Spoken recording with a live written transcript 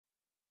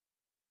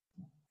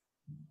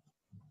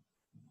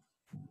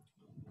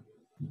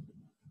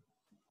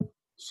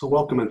So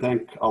welcome and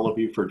thank all of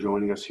you for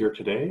joining us here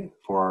today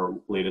for our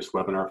latest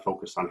webinar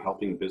focused on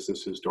helping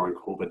businesses during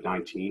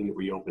COVID-19,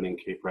 reopening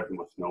Cape Breton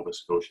with Nova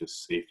Scotia's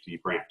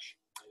safety branch.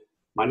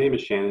 My name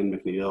is Shannon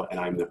McNeil and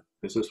I'm the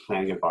Business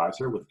Planning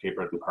Advisor with Cape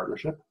Breton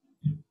Partnership.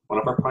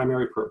 One of our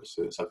primary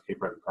purposes of Cape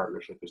Breton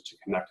Partnership is to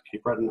connect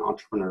Cape Breton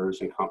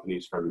entrepreneurs and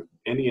companies from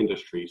any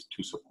industries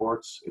to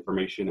supports,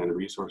 information, and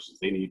resources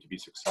they need to be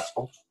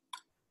successful.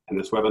 And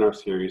this webinar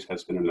series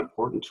has been an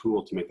important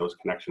tool to make those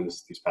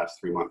connections these past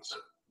 3 months.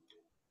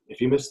 If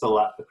you missed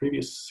the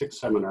previous 6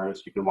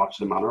 seminars, you can watch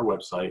them on our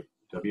website,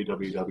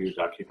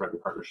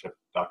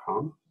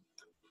 www.capebretonpartnership.com.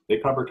 They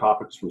cover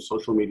topics from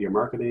social media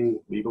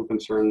marketing, legal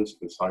concerns,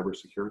 and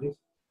cybersecurity.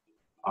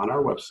 On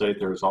our website,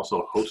 there is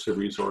also a host of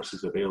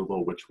resources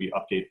available which we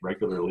update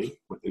regularly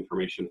with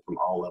information from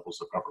all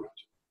levels of government.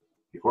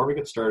 Before we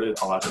get started,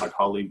 I'll ask my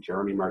colleague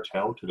Jeremy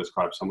Martel to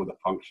describe some of the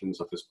functions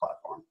of this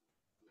platform.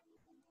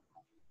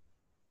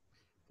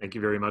 Thank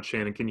you very much,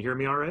 Shannon. Can you hear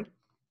me all right?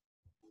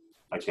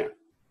 I can.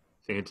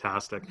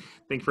 Fantastic.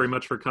 Thank you very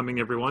much for coming,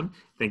 everyone.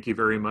 Thank you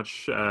very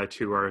much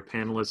to our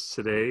panelists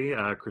today.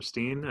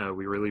 Christine,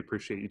 we really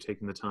appreciate you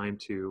taking the time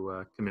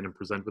to come in and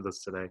present with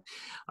us today.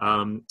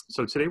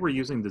 So today we're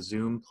using the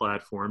Zoom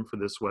platform for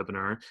this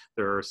webinar.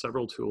 There are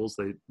several tools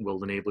that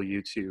will enable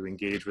you to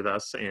engage with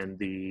us and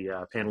the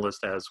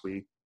panelists as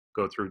we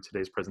go through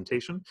today's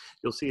presentation.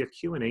 You'll see a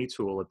Q&A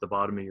tool at the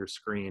bottom of your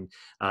screen.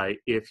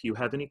 If you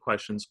have any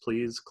questions,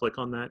 please click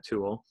on that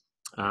tool.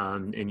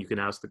 And you can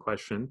ask the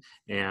question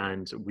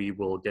and we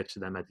will get to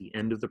them at the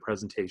end of the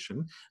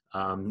presentation.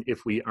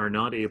 If we are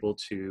not able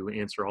to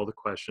answer all the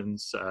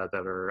questions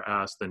that are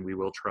asked, then we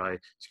will try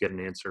to get an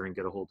answer and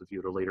get a hold of you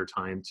at a later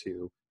time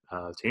to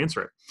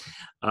answer it.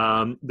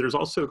 There's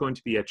also going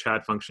to be a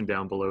chat function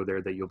down below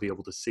there that you'll be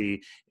able to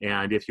see.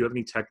 And if you have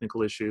any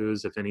technical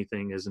issues, if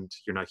anything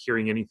you're not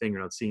hearing anything,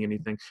 you're not seeing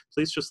anything,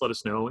 please just let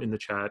us know in the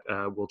chat.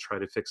 We'll try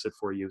to fix it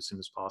for you as soon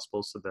as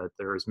possible so that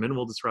there is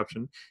minimal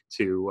disruption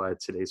to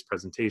today's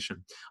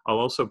presentation. I'll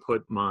also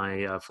put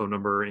my phone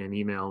number and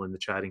email in the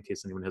chat in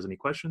case anyone has any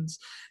questions.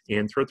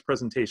 And throughout the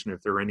presentation,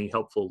 if there are any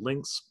helpful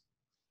links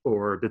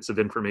or bits of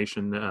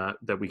information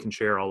that we can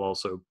share, I'll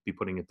also be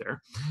putting it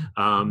there.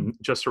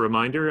 Just a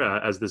reminder,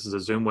 as this is a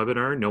Zoom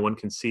webinar, no one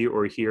can see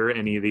or hear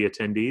any of the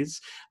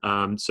attendees.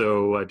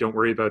 So don't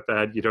worry about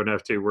that. You don't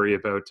have to worry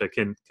about,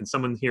 can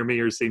someone hear me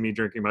or see me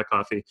drinking my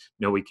coffee?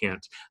 No, we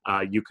can't.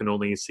 You can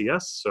only see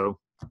us, so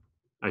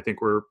I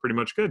think we're pretty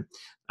much good.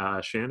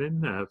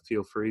 Shannon,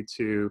 feel free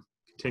to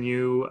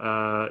continue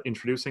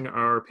introducing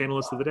our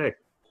panelists of the day.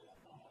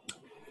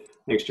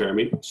 Thanks,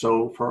 Jeremy.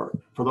 So for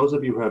those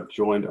of you who have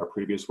joined our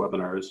previous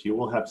webinars, you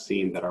will have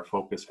seen that our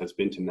focus has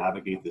been to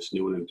navigate this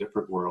new and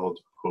different world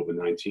of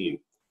COVID-19.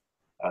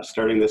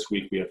 Starting this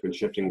week, we have been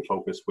shifting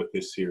focus with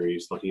this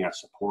series, looking at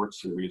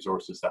supports and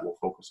resources that will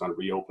focus on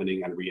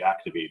reopening and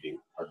reactivating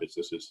our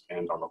businesses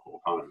and our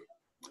local economy.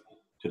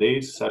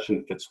 Today's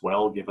session fits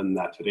well, given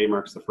that today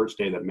marks the first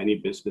day that many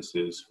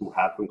businesses who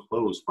have been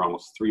closed for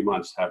almost 3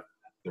 months have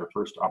their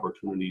first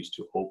opportunities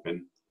to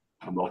open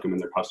and welcoming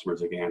their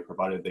customers again,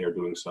 provided they are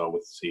doing so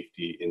with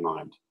safety in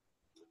mind.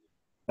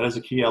 That is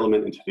a key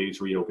element in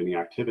today's reopening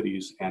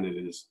activities, and it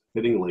is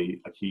fittingly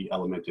a key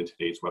element in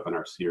today's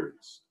webinar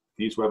series.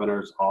 These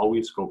webinars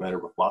always go better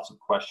with lots of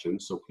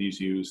questions, so please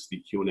use the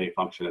Q&A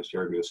function as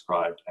Jeremy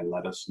described and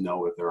let us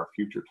know if there are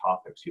future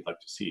topics you'd like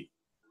to see.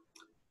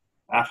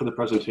 After the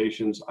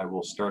presentations, I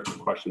will start the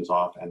questions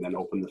off and then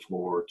open the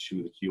floor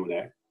to the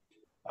Q&A.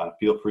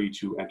 Feel free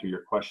to enter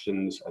your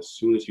questions as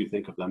soon as you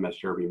think of them. As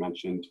Jeremy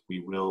mentioned,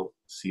 we will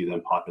see them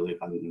populate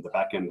on the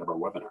back end of our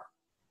webinar.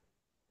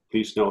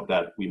 Please note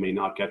that we may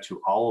not get to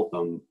all of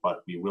them,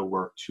 but we will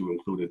work to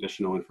include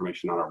additional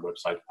information on our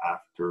website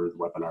after the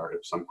webinar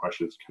if some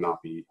questions cannot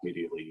be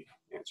immediately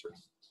answered.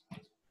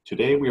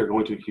 Today, we are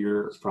going to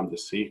hear from the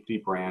safety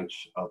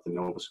branch of the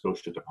Nova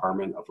Scotia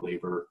Department of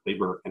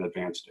Labor and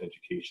Advanced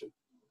Education.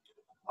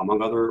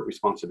 Among other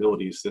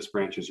responsibilities, this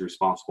branch is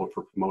responsible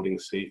for promoting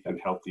safe and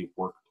healthy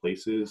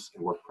workplaces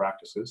and work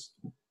practices,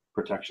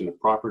 protection of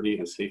property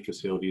and safe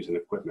facilities and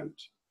equipment.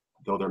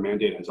 Though their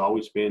mandate has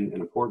always been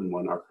an important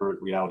one, our current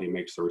reality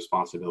makes their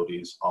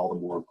responsibilities all the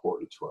more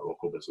important to our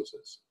local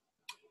businesses.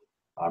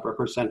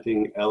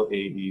 Representing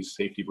LAE's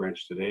safety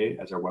branch today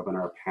as our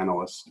webinar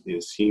panelist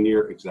is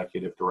Senior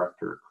Executive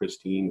Director,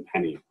 Christine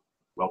Penny.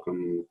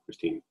 Welcome,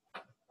 Christine.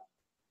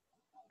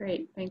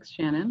 Great, thanks,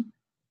 Shannon.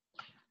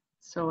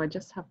 So I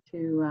just have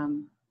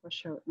to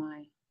push out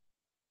my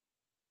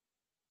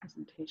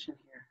presentation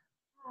here.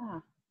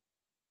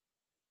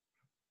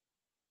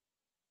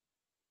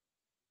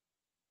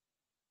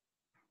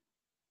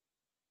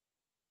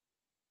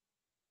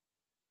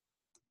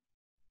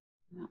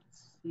 Not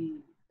seeing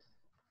it.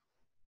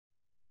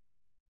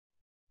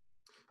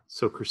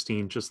 So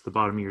Christine, just the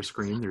bottom of your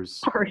screen, there's...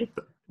 Sorry.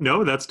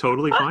 No, that's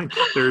totally fine.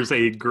 There's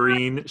a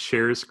green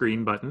share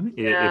screen button.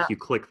 Yeah. If you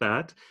click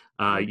that,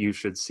 you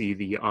should see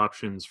the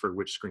options for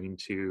which screen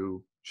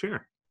to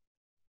share.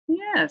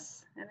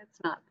 Yes, and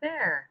it's not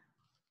there.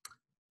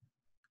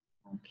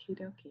 Okie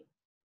dokie.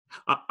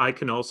 I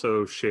can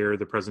also share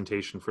the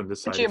presentation from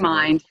this side Would you if you'd like.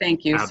 mind?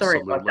 Thank you. Sorry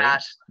about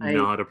Absolutely.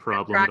 that. Not a I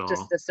problem at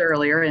practiced all. this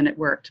earlier and it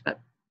worked, but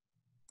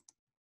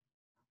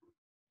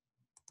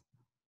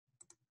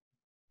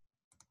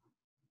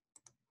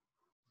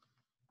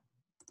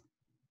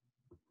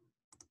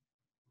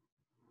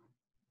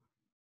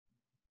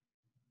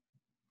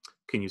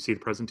Can you see the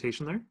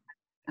presentation there?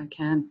 I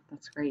can.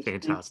 That's great.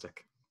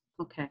 Fantastic.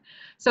 Okay,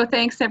 so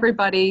thanks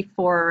everybody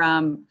for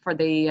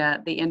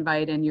the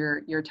invite and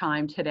your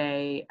time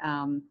today.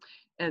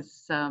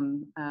 As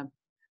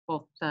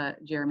both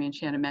Jeremy and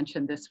Shannon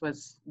mentioned,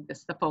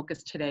 the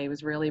focus today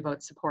was really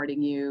about supporting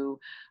you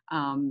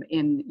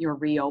in your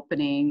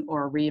reopening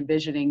or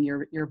re-envisioning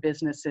your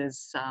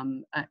businesses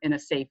in a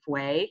safe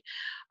way.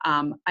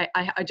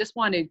 I just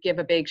want to give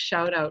a big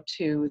shout out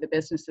to the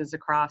businesses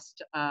across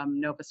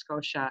Nova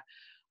Scotia.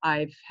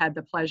 I've had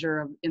the pleasure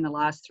of, in the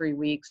last 3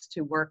 weeks,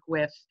 to work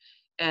with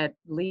at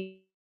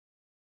least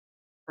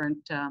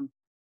different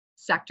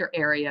sector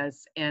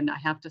areas, and I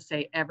have to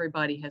say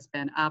everybody has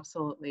been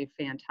absolutely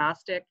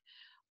fantastic,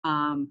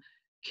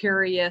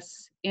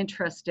 curious,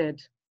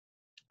 interested,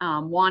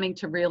 wanting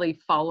to really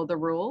follow the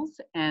rules,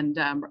 and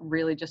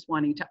really just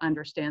wanting to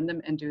understand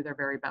them and do their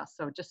very best.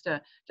 So just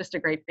a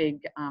great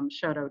big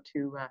shout out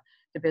to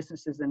the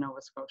businesses in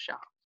Nova Scotia.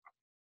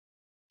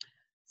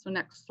 So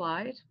next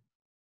slide.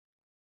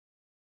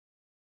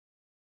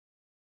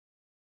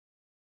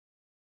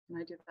 Can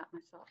I do that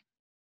myself?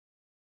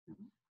 No?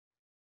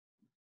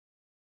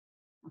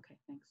 Okay,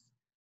 thanks.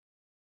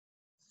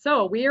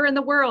 So we are in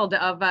the world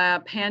of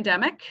a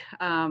pandemic,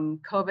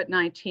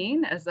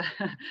 COVID-19, as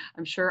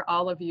I'm sure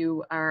all of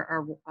you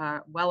are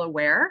well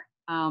aware.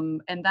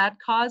 And that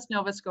caused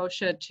Nova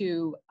Scotia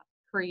to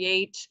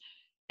create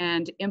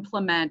and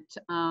implement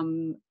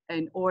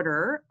an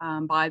order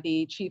by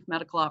the Chief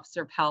Medical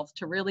Officer of Health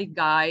to really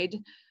guide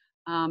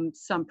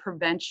some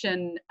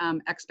prevention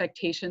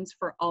expectations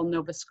for all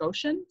Nova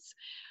Scotians.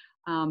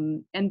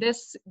 And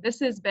this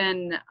has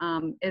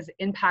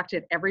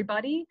impacted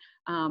everybody.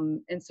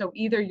 And so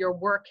either your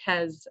work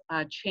has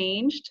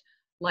changed,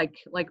 like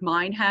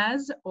mine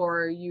has,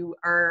 or you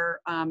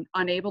are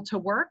unable to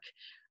work,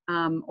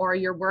 or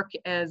your work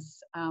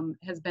has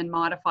been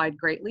modified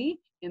greatly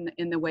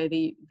in the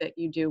way that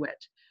you do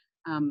it.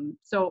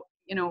 So,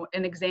 you know,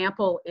 an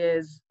example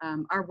is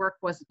our work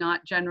was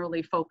not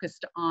generally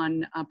focused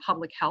on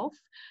public health,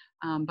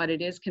 but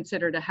it is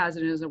considered a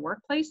hazard as a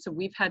workplace. So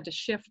we've had to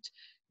shift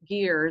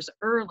gears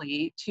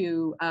early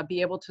to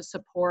be able to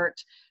support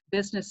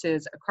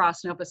businesses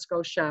across Nova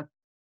Scotia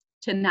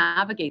to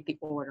navigate the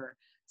order.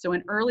 So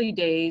in early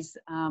days,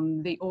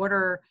 the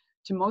order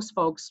to most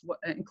folks,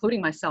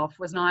 including myself,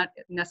 was not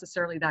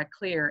necessarily that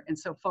clear. And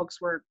so folks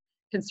were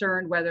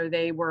concerned whether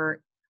they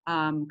were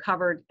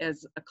covered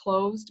as a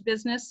closed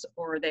business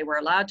or they were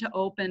allowed to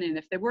open. And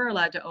if they were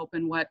allowed to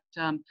open, what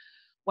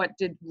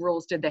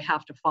rules did they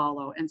have to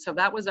follow? And so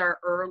that was our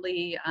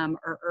early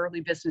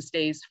business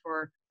days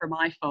for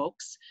my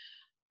folks.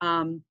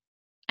 And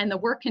the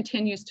work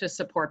continues to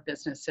support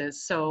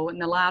businesses. So in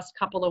the last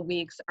couple of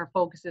weeks, our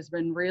focus has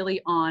been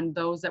really on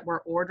those that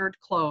were ordered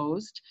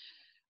closed,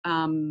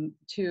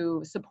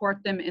 to support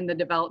them in the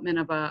development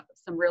of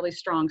some really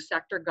strong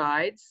sector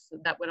guides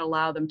that would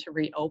allow them to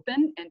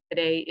reopen. And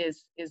today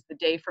is the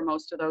day for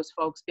most of those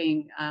folks,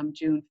 being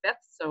June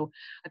 5th. So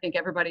I think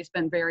everybody's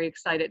been very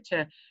excited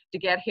to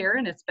get here,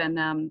 and it's been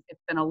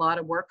a lot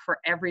of work for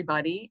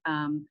everybody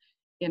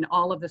in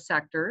all of the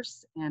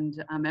sectors,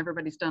 and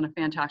everybody's done a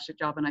fantastic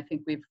job, and I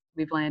think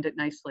we've landed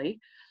nicely.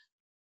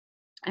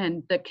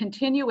 And the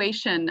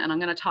continuation, and I'm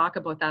going to talk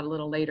about that a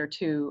little later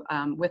too,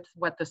 with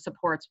what the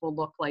supports will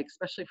look like,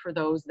 especially for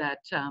those that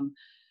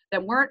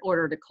weren't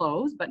ordered to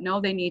close, but know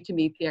they need to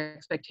meet the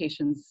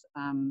expectations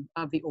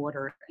of the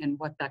order and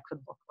what that could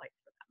look like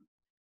for them.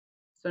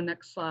 So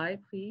next slide,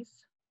 please.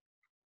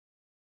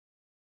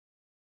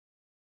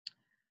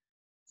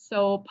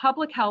 So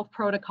public health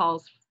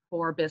protocols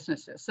for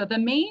businesses. So the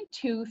main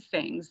two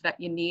things that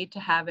you need to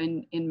have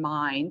in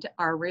mind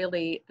are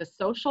really the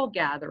social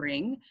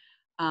gathering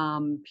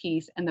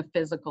piece and the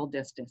physical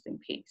distancing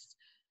piece.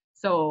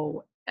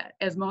 So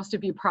as most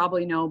of you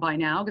probably know by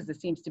now, because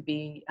it seems to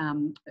be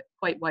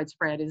quite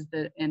widespread, is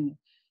the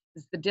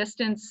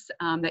distance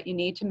that you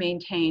need to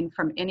maintain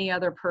from any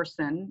other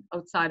person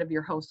outside of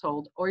your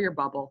household or your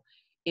bubble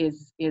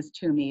is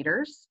 2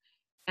 meters.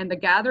 And the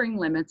gathering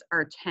limits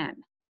are 10.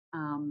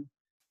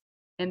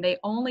 And they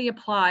only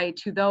apply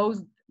to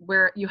those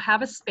where you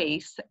have a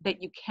space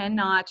that you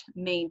cannot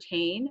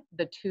maintain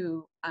the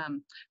 2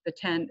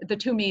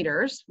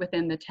 meters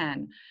within the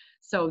 10.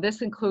 So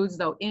this includes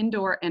though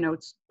indoor and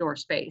outdoor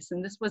space.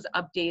 And this was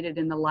updated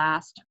in the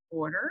last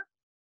order.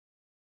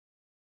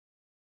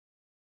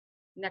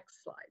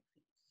 Next slide,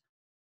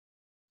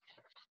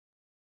 please.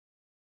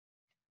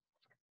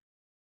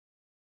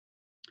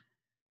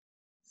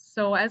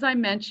 So as I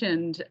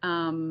mentioned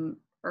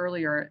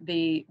earlier,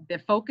 the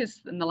focus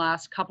in the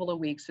last couple of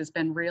weeks has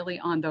been really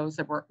on those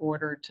that were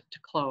ordered to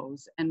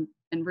close, and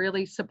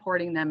really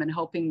supporting them and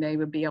hoping they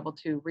would be able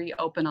to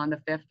reopen on the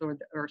 5th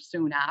or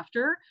soon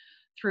after.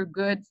 through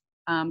good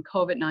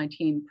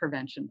COVID-19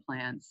 prevention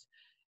plans.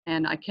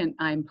 And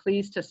I'm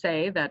pleased to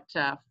say that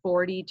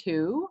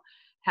 42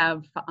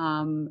 have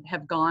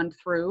gone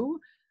through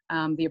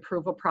the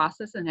approval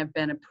process and have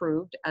been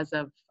approved as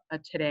of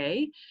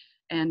today.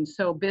 And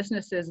so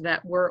businesses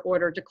that were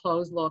ordered to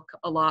close look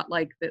a lot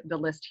like the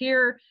list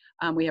here.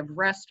 We have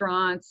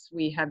restaurants,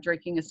 we have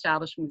drinking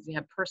establishments, we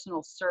have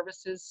personal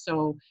services.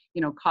 So,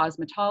 you know,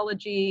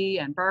 cosmetology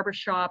and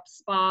barbershops,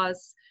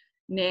 spas,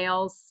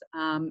 nails,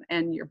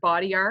 and your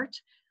body art,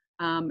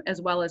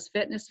 as well as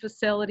fitness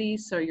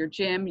facilities. So your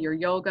gym, your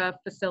yoga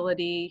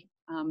facility,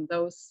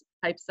 those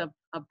types of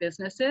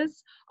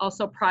businesses.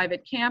 Also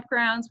private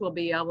campgrounds will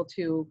be able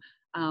to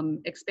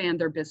expand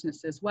their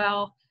business as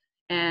well.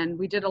 And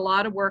we did a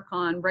lot of work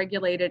on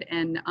regulated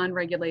and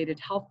unregulated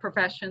health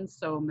professions,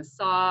 so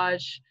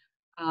massage,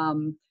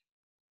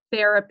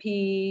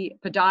 therapy,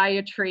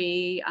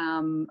 podiatry,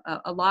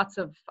 lots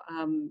of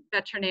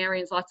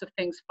veterinarians, lots of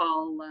things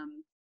fall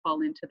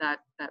into that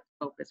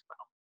scope as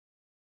well.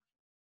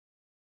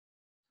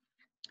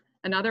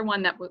 Another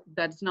one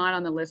that's not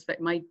on the list that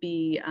might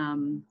be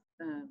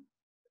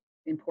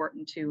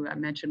important to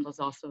mention was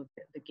also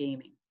the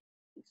gaming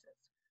pieces.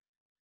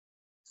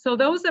 So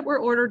those that were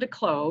ordered to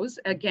close,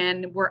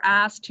 again, were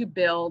asked to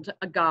build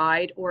a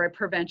guide or a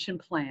prevention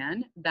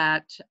plan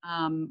that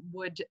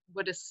would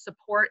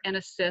support and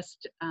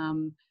assist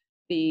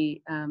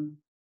the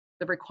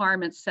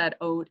requirements set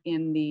out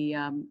in the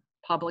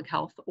public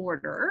health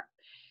order.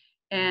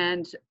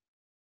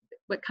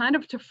 But kind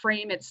of to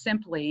frame it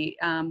simply,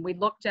 we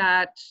looked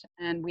at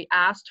and we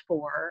asked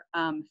for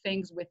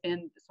things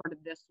within sort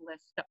of this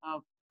list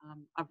of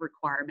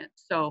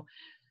requirements. So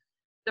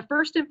the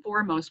first and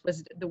foremost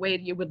was the way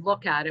you would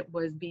look at it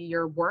was be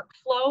your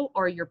workflow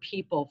or your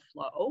people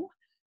flow,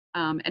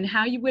 and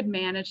how you would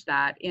manage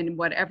that in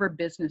whatever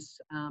business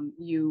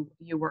you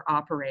were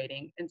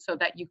operating, and so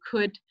that you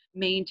could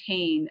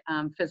maintain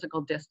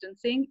physical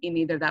distancing in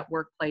either that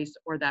workplace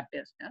or that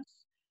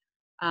business.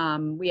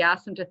 We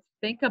asked them to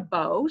think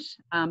about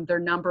their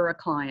number of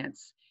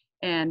clients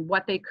and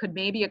what they could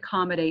maybe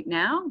accommodate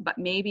now, but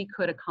maybe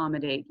could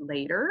accommodate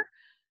later,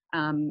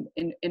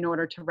 in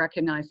order to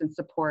recognize and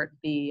support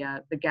the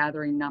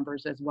gathering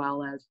numbers as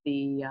well as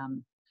the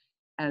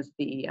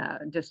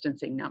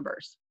distancing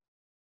numbers.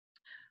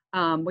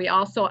 We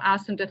also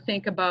asked them to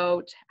think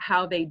about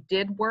how they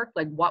did work,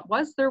 like what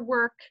was their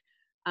work,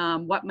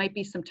 what might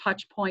be some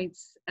touch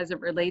points as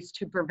it relates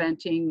to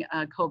preventing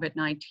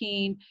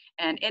COVID-19,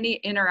 and any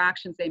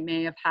interactions they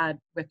may have had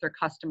with their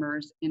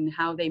customers in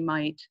how they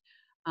might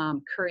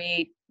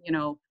create, you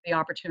know, the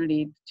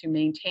opportunity to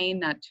maintain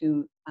that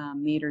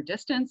 2-meter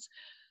distance,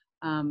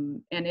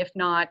 and if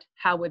not,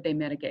 how would they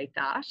mitigate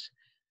that?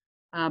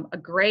 A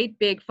great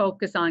big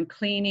focus on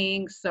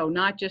cleaning, so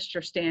not just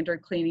your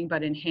standard cleaning,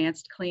 but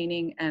enhanced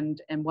cleaning and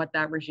what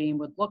that regime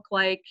would look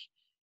like.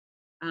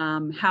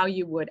 How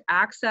you would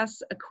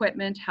access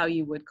equipment, how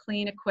you would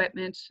clean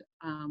equipment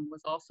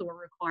was also a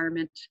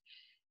requirement.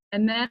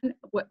 And then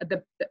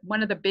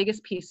one of the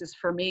biggest pieces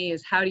for me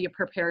is how do you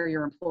prepare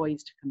your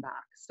employees to come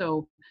back?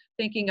 So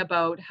thinking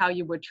about how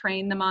you would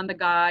train them on the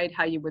guide,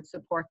 how you would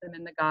support them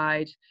in the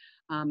guide.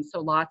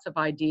 So lots of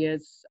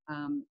ideas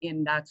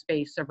in that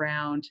space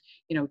around,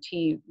 you know,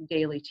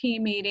 daily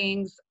team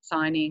meetings,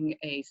 signing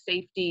a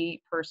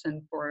safety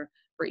person for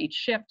each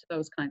shift,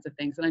 those kinds of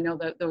things. And I know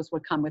that those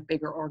would come with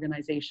bigger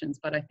organizations,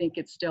 but I think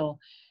it's still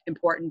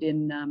important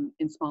in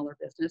smaller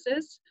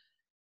businesses.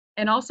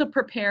 And also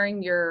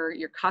preparing your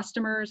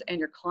customers and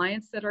your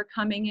clients that are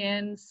coming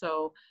in.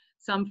 So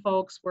some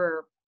folks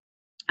were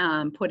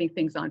putting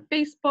things on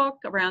Facebook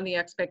around the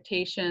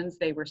expectations.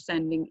 They were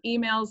sending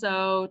emails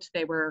out.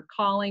 They were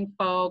calling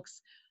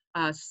folks.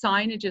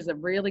 Signage is a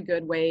really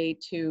good way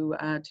to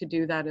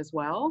do that as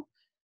well.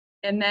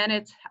 And then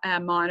it's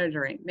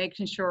monitoring,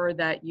 making sure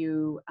that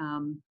you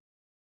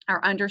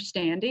are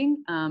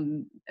understanding,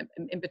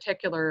 in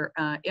particular,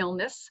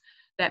 illness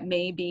that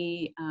may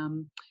be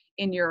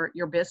in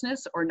your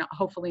business or not,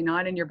 hopefully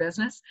not in your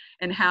business,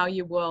 and how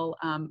you will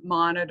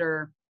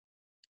monitor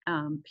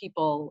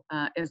people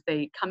as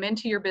they come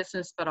into your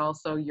business, but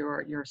also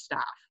your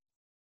staff.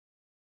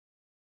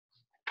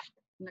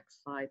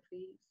 Next slide,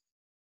 please.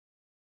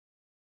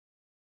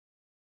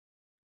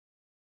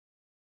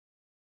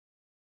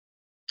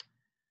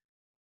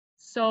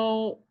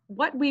 So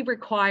what we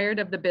required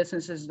of the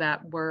businesses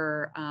that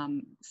were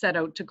set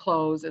out to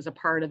close as a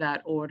part of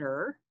that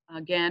order,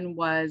 again,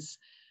 was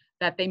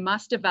that they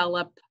must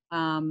develop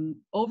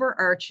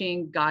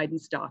overarching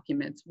guidance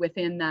documents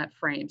within that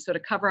frame. So to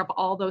cover up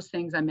all those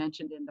things I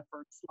mentioned in the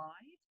first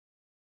slide.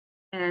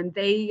 And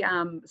they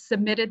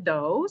submitted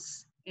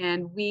those,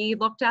 and we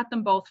looked at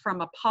them both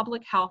from a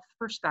public health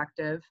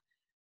perspective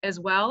as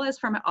well as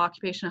from an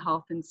occupational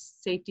health and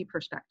safety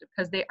perspective,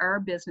 because they are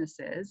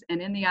businesses,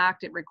 and in the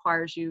Act it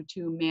requires you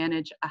to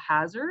manage a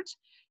hazard,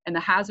 and the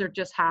hazard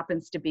just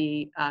happens to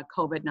be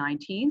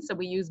COVID-19. So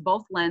we used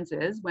both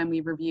lenses when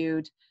we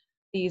reviewed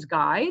these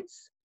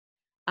guides.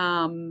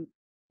 And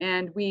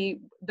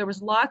there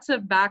was lots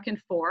of back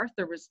and forth.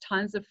 There was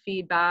tons of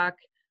feedback.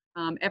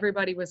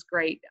 Everybody was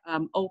great,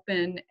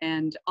 open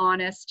and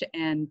honest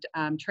and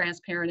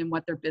transparent in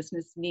what their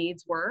business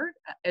needs were.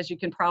 As you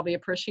can probably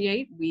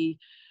appreciate, we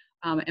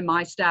and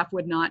my staff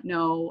would not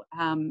know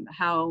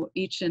how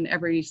each and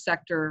every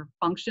sector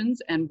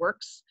functions and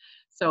works.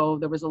 So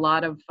there was a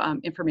lot of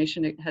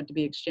information that had to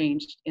be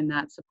exchanged in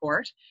that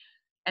support.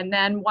 And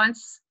then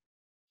once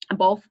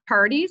both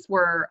parties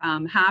were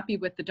happy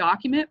with the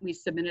document, we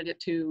submitted it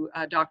to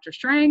Dr.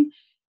 Strang,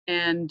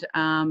 and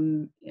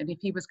if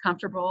he was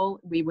comfortable,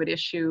 we would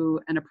issue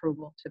an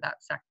approval to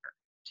that sector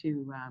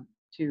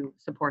to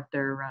support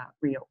their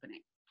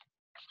reopening.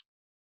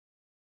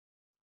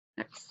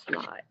 Next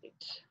slide.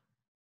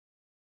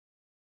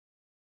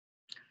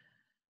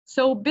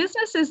 So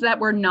businesses that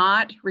were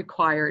not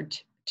required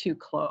to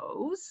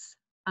close,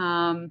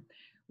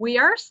 we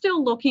are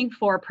still looking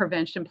for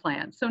prevention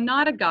plans. So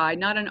not a guide,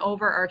 not an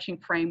overarching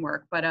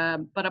framework, but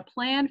a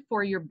plan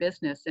for your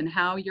business and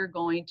how you're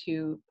going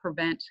to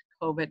prevent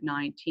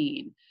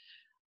COVID-19.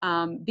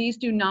 These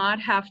do not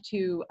have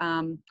to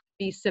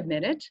be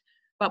submitted,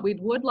 but we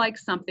would like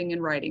something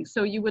in writing.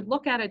 So you would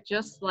look at it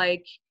just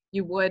like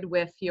you would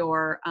with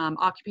your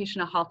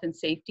occupational health and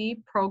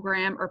safety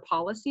program or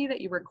policy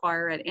that you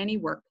require at any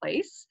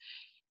workplace.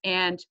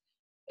 And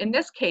in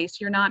this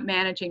case, you're not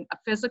managing a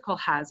physical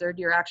hazard,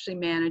 you're actually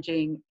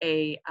managing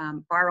a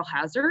viral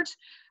hazard,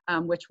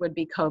 which would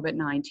be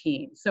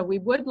COVID-19. So we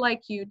would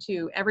like you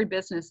to, every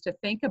business, to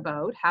think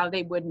about how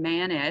they would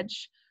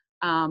manage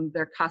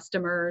their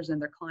customers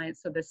and their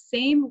clients. So the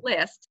same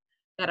list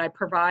that I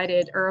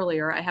provided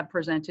earlier, I have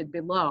presented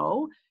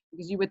below,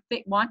 because you would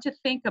want to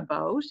think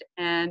about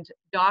and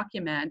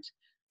document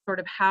sort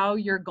of how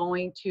you're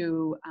going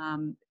to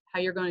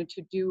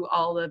do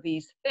all of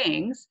these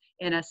things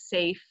in a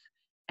safe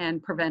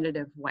and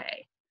preventative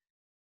way.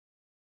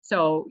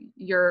 So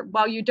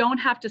while you don't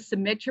have to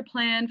submit your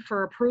plan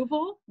for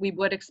approval, we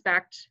would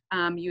expect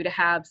you to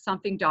have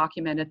something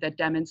documented that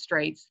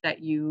demonstrates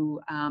that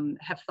you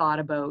have thought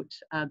about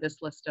this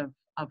list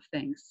of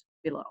things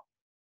below.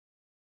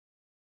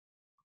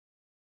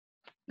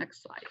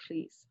 Next slide,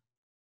 please.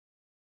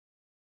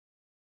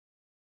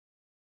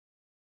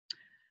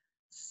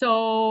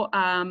 So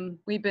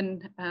we've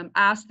been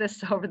asked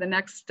this over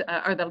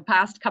the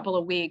past couple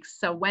of weeks.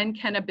 So when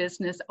can a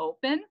business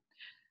open?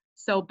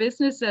 So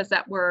businesses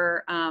that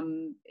were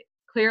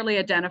clearly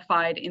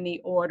identified in the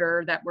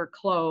order that were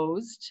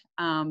closed,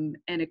 and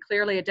it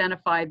clearly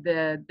identified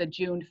the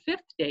June 5th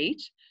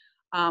date,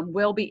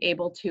 will be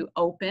able to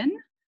open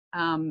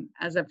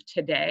as of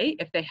today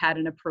if they had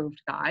an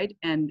approved guide.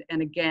 And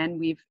again,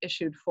 we've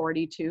issued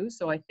 42.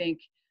 So I think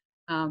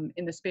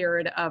in the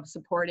spirit of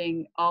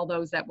supporting all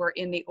those that were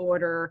in the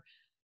order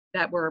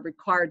that were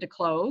required to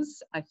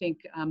close, I think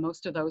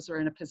most of those are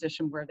in a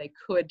position where they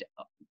could,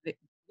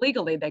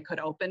 legally they could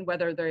open.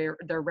 Whether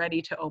they're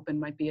ready to open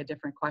might be a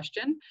different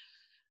question.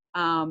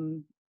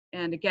 And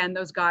again,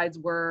 those guides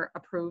were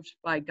approved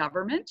by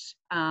government,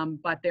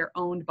 but they're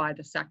owned by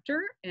the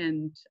sector.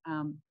 And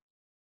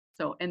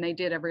and they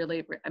did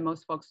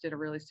most folks did a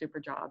really super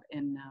job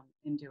in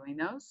doing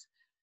those.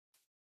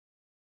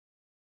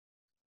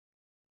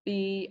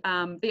 The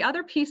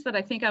other piece that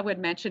I think I would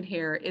mention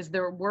here is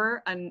there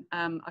were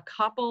a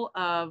couple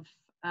of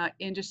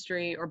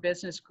industry or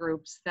business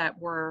groups that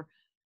were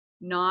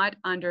not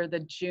under the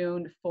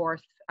June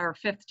 4th or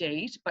 5th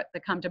date, but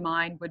that come to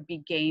mind would be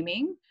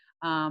gaming.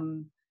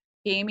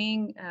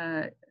 Gaming,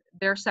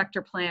 their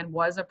sector plan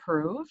was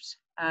approved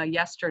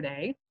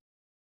yesterday.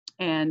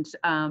 And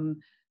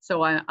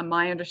so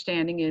my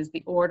understanding is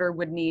the order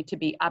would need to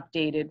be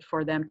updated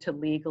for them to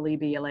legally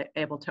be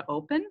able to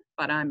open,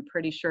 but I'm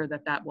pretty sure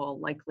that that will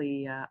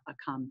likely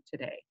come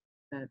today,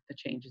 the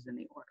changes in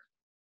the order.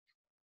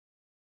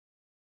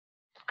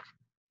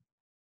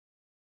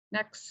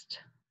 Next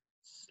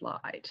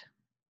slide.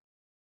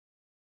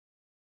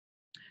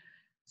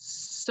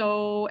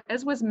 So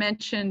as was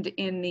mentioned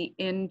in the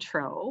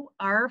intro,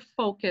 our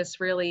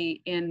focus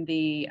really in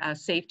the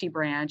safety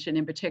branch, and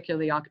in particular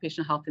the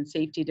Occupational Health and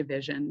Safety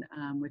Division,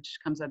 which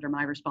comes under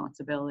my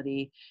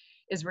responsibility,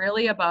 is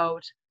really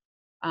about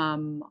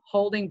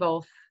holding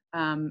both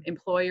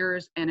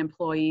employers and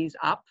employees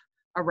up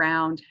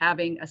around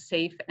having a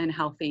safe and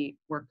healthy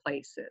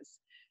workplaces.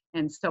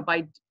 And so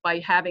by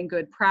having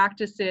good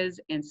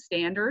practices and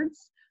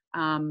standards,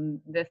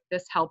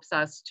 this helps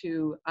us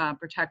to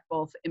protect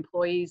both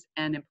employees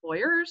and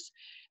employers,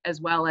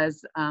 as well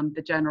as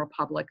the general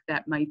public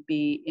that might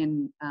be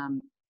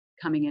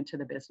coming into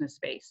the business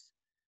space.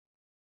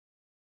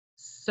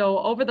 So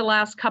over the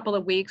last couple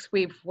of weeks,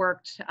 we've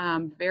worked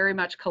very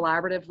much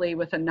collaboratively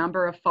with a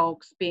number of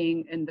folks,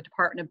 being in the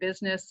Department of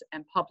Business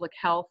and Public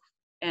Health,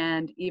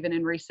 and even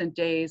in recent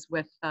days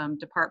with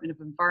Department of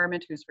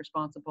Environment, who's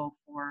responsible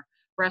for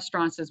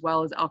restaurants as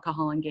well as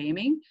alcohol and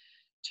gaming,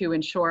 to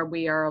ensure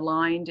we are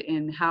aligned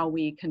in how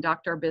we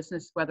conduct our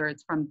business, whether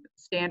it's from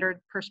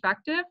standard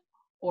perspective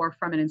or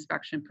from an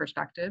inspection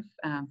perspective,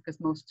 because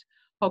most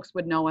folks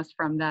would know us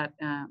from that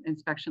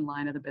inspection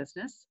line of the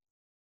business.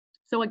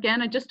 So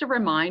again, just a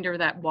reminder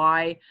that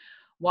why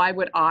why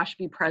would OSH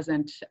be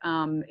present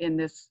in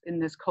this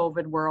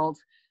COVID world?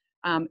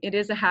 It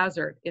is a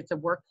hazard. It's a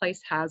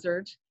workplace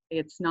hazard.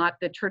 It's not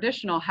the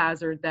traditional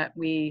hazard that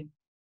we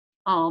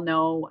all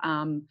know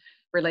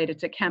related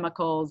to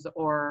chemicals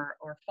or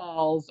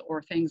falls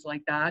or things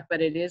like that,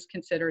 but it is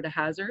considered a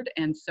hazard.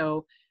 And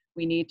so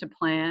we need to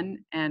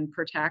plan and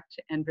protect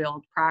and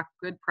build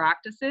good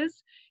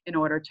practices in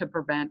order to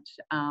prevent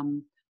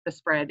the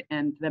spread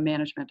and the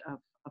management of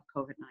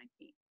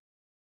COVID-19.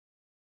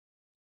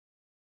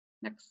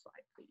 Next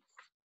slide, please.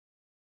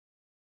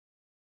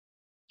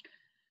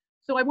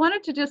 So I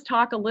wanted to just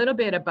talk a little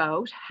bit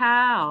about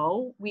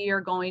how we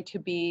are going to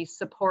be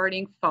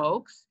supporting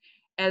folks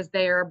as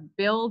they are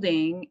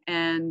building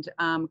and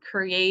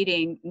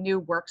creating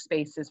new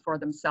workspaces for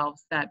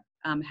themselves that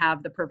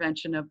have the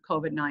prevention of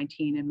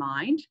COVID-19 in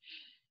mind.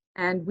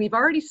 And we've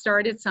already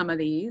started some of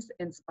these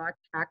in spot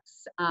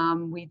checks.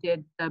 We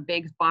did the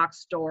big box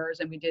stores,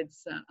 and we did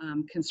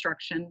some,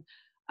 construction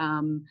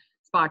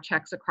spot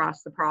checks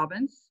across the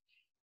province.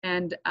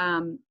 And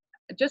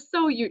just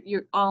so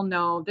you all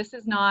know, this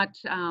is not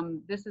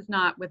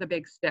with a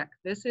big stick.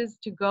 This is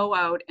to go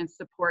out and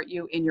support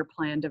you in your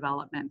plan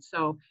development.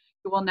 So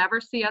you will never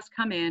see us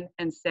come in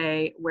and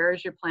say, where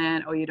is your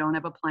plan? Oh, you don't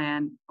have a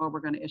plan, or we're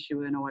going to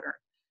issue an order.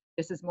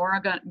 This is more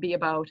going to be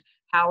about,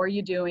 how are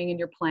you doing in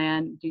your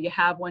plan? Do you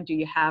have one? Do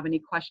you have any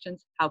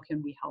questions? How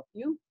can we help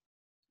you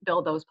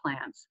build those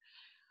plans?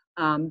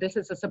 This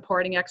is a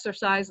supporting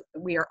exercise.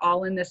 We are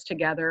all in this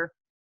together.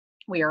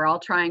 We are all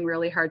trying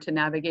really hard to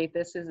navigate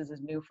this. This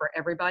is new for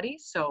everybody.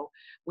 So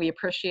we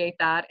appreciate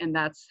that. And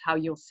that's how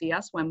you'll see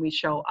us when we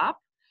show up.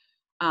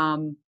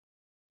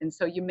 And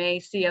so you may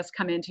see us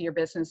come into your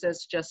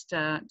businesses just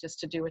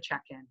to do a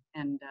check-in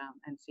and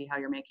see how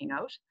you're making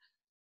out.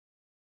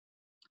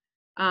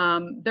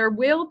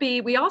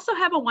 We also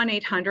have a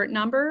 1-800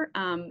 number,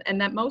 and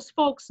that most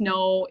folks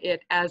know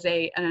it as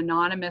an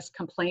anonymous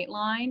complaint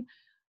line.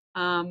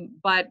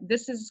 But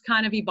this has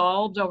kind of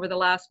evolved over the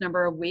last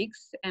number of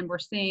weeks, and we're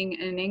seeing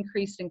an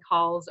increase in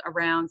calls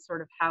around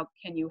sort of how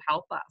can you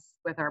help us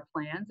with our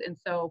plans. And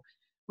so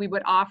we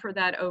would offer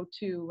that out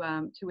to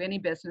any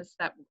business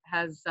that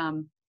has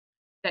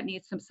that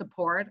needs some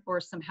support or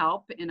some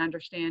help in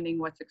understanding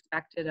what's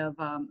expected of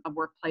a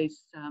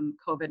workplace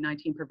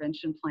COVID-19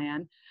 prevention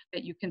plan,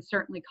 that you can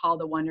certainly call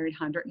the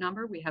 1-800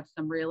 number. We have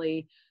some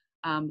really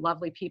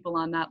lovely people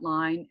on that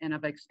line and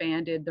have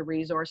expanded the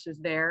resources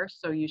there.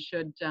 So you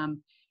should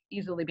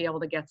easily be able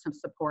to get some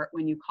support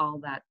when you call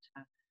that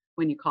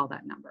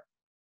number.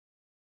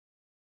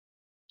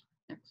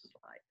 Next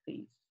slide,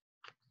 please.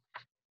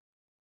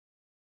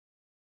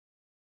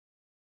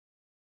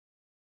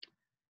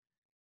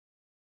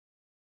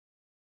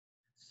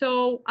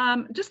 So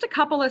just a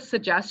couple of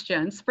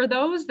suggestions for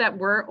those that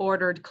were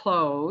ordered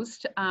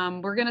closed.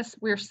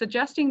 We're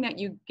suggesting that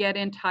you get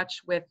in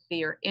touch with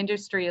your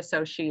industry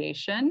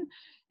association,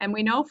 and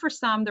we know for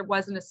some there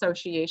was an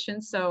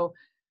association. So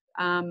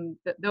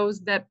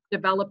those that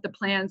develop the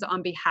plans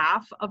on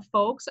behalf of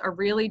folks are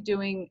really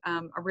doing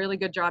a really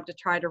good job to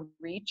try to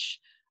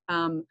reach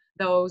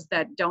those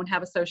that don't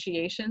have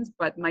associations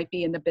but might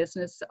be in the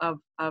business of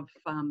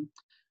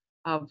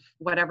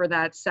whatever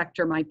that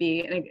sector might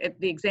be. And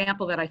the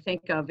example that I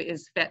think of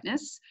is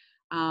fitness.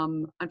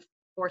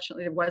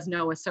 Unfortunately, there was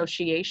no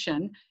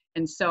association.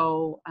 And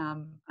so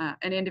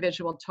an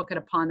individual took it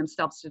upon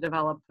themselves to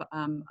develop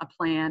a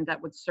plan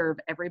that would serve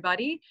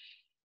everybody.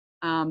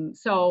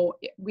 So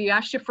we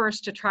asked you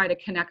first to try to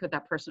connect with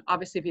that person.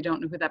 Obviously, if you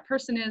don't know who that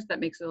person is, that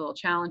makes it a little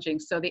challenging.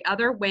 So the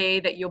other way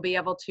that you'll be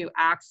able to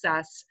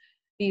access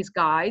these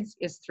guides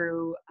is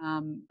through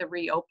the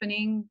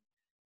Reopening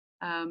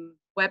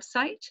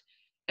website,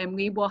 and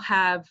we will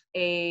have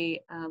a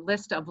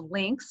list of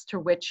links to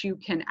which you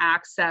can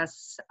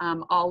access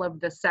all of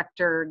the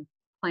sector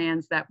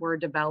plans that were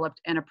developed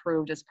and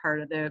approved as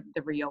part of the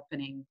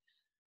reopening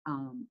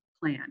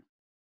plan.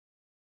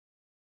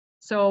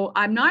 So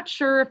I'm not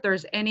sure if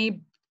there's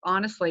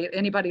honestly,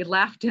 anybody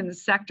left in the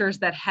sectors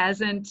that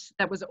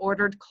was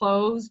ordered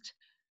closed,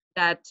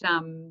 that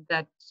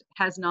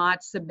has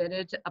not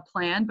submitted a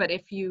plan. But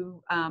if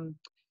you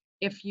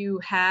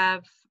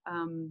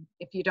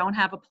don't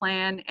have a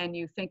plan and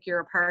you think you're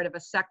a part of a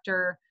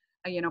sector,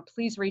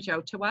 please reach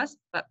out to us.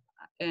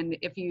 And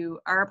if you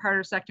are a part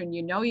of a sector and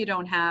you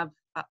don't have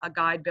a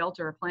guide built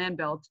or a plan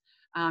built,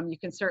 you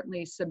can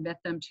certainly submit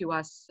them to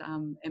us,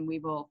 and we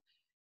will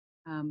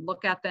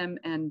look at them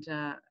and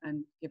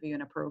give you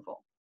an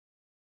approval.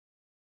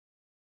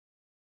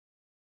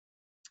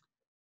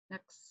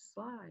 Next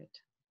slide.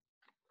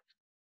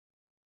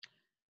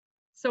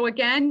 So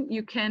again,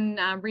 you can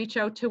reach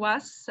out to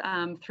us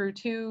through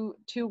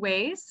two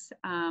ways.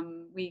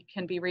 We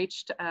can be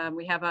reached.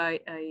 We have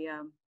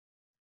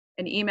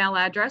an email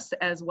address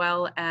as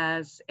well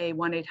as a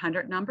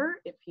 1-800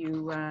 number if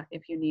you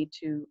need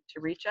to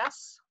reach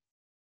us.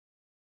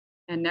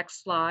 And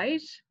next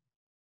slide.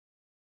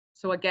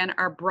 So again,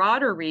 our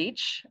broader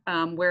reach,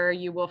 where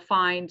you will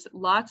find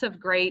lots of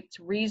great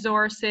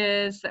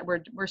resources that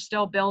we're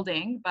still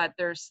building, but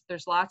there's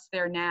lots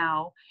there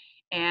now.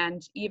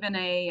 And even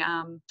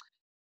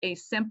a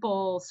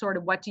simple sort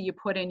of what do you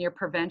put in your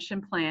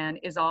prevention plan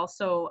is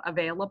also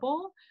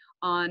available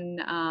on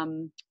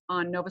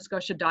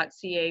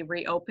novascotia.ca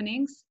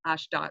reopenings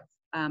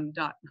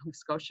Nova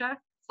Scotia.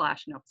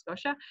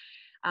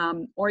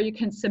 Or you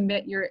can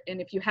submit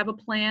and if you have a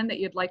plan that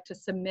you'd like to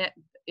submit,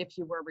 if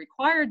you were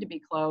required to be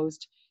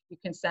closed, you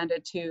can send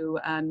it to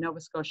Nova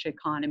Scotia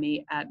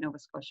Economy at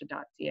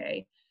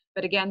novascotia.ca.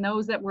 But again,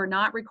 those that were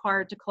not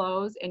required to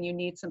close and you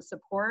need some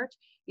support,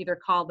 either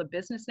call the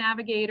business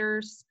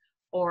navigators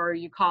or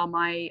you call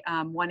my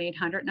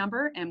 1-800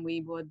 number, and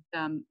we would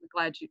be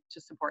glad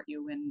to support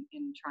you in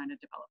trying to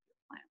develop your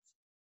plans.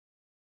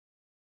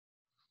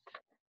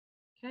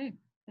 Okay,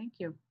 thank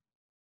you.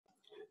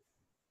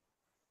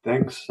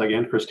 Thanks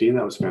again, Christine.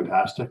 That was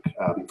fantastic.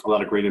 A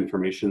lot of great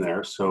information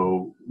there.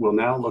 So we'll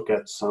now look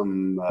at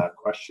some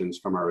questions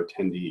from our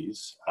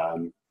attendees.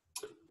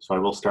 So I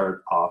will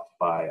start off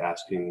by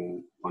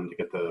asking one to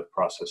get the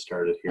process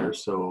started here.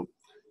 So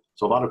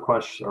a lot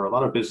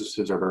of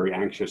businesses are very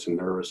anxious and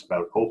nervous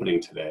about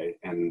opening today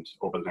and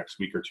over the next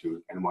week or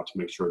two, and want to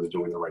make sure they're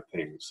doing the right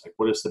things. Like,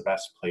 what is the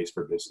best place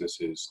for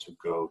businesses to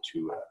go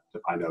to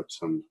find out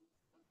some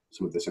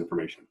of this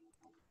information?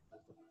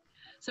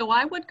 So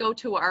I would go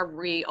to our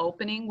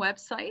reopening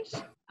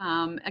website.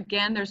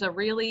 Again, there's a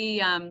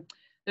really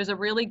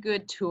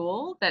good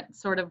tool that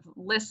sort of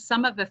lists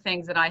some of the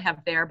things that I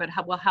have there, but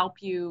will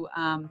help you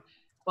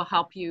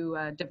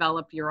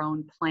develop your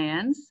own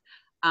plans.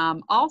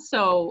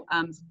 Also,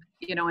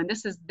 you know, and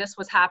this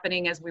was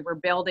happening as we were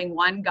building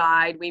one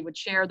guide. We would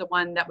share the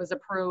one that was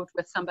approved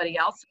with somebody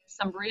else.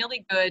 Some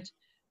really good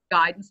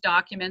guidance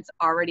documents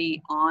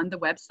already on the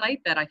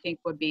website that I think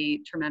would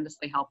be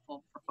tremendously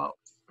helpful for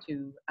folks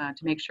to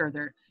make sure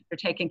they're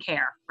taking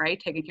care, right?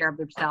 Taking care of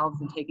themselves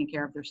and taking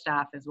care of their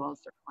staff as well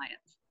as their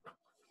clients.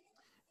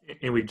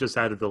 And we've just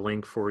added the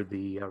link for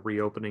the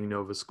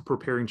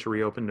Preparing to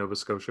Reopen Nova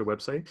Scotia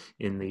website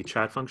in the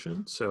chat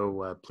function.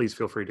 So please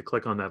feel free to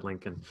click on that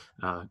link and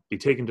be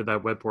taken to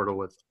that web portal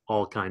with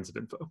all kinds of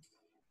info.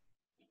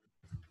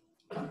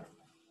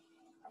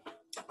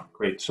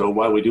 Great. So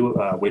while we do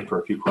wait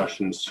for a few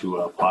questions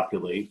to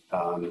populate,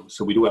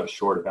 so we do have a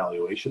short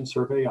evaluation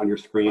survey on your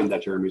screen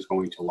that Jeremy is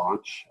going to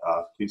launch.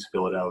 Please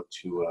fill it out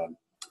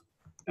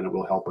and it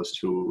will help us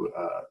to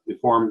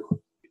inform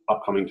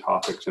upcoming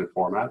topics and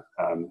format.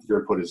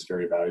 Your input is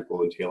very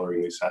valuable in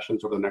tailoring these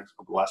sessions over the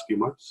last few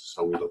months.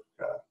 So we look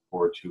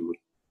forward to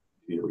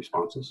your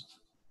responses.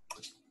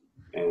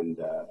 And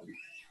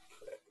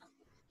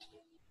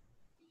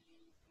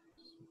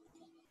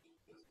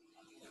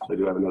I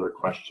do have another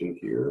question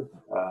here.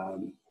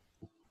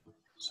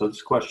 So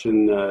this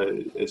question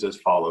is as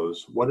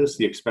follows. What is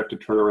the expected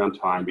turnaround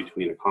time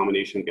between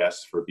accommodation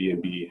guests for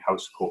B&B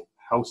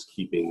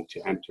housekeeping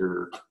to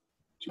enter,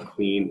 to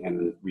clean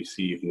and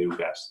receive new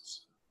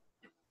guests?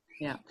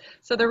 Yeah,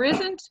 so there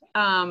isn't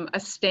a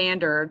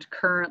standard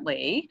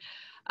currently,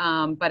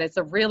 but it's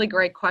a really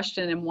great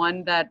question and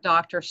one that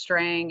Dr.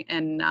 Strang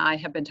and I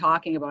have been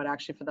talking about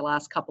actually for the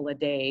last couple of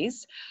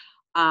days.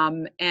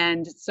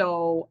 And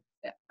so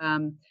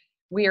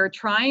we are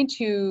trying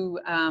to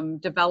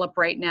develop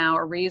right now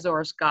a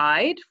resource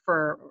guide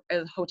for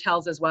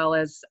hotels as well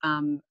as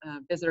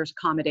visitors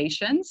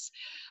accommodations.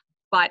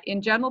 But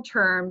in general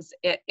terms,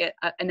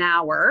 an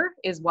hour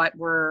is what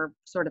we're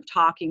sort of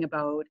talking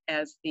about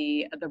as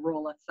the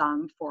rule of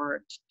thumb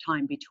for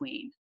time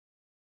between.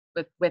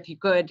 With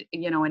good,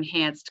 you know,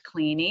 enhanced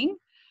cleaning,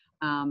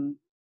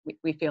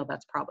 we feel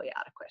that's probably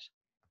adequate.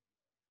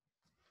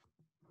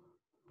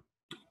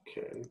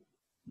 Okay.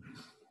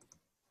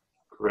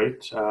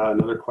 Great.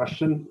 Another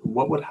question.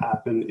 What would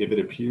happen if it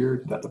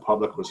appeared that the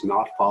public was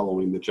not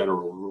following the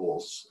general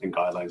rules and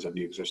guidelines of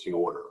the existing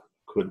order?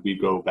 Could we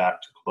go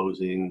back to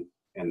closing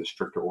and the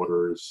stricter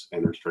orders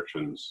and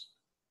restrictions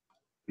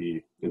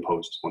be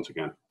imposed once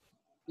again?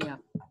 Yeah,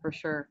 for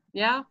sure.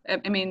 Yeah,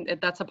 I mean,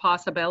 that's a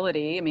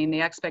possibility. I mean,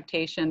 the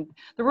expectation,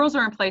 the rules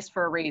are in place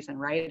for a reason,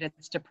 right?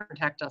 It's to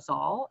protect us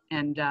all.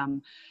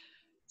 And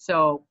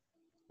so,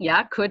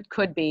 yeah,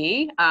 could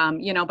be,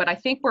 you know, but I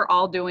think we're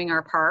all doing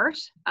our part.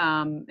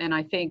 And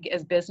I think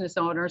as business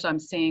owners, I'm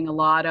seeing a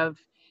lot of,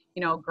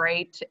 you know,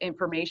 great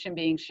information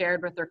being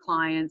shared with their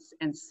clients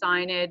and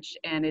signage.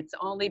 And it's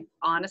only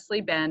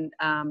honestly been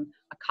a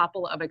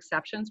couple of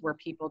exceptions where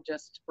people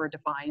just were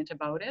defiant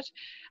about it.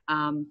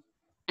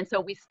 And so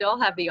we still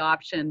have the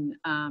option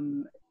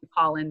to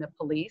call in the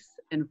police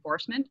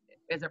enforcement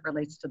as it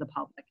relates to the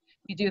public.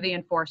 We do the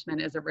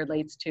enforcement as it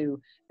relates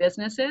to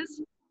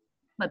businesses,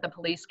 but the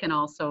police can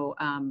also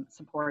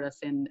support us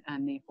in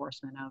the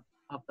enforcement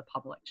of the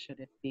public should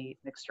it be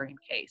an extreme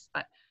case.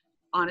 But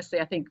honestly,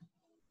 I think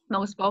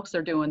most folks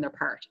are doing their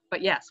part.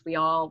 But yes, we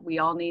all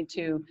need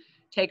to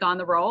take on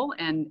the role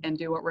and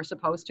do what we're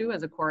supposed to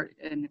as a court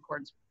in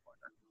accordance with the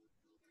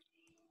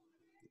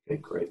order.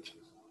 Okay, great.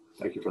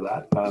 Thank you for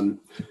that.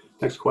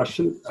 Next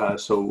question.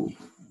 So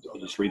I'll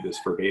just read this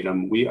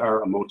verbatim. We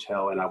are a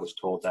motel, and I was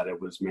told that it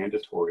was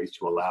mandatory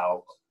to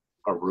allow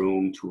a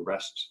room to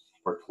rest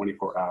for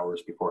 24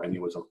 hours before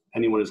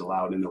anyone is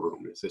allowed in the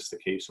room. Is this the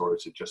case, or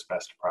is it just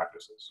best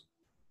practices?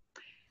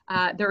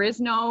 There's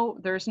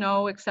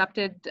no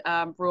accepted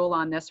rule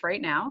on this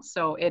right now,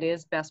 so it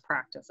is best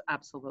practice,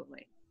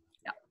 absolutely.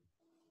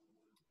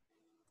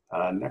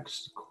 Yeah.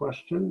 Next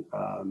question.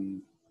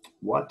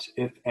 What,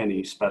 if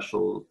any,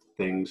 special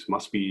things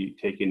must be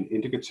taken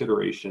into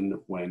consideration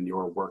when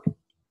your work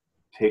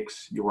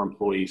takes your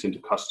employees into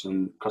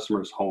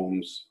customers'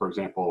 homes, for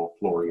example,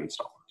 flooring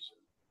installers?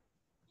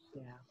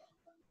 Yeah,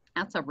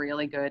 that's a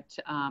really good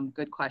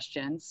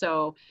question.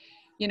 So,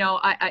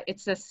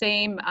 it's the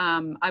same.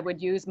 I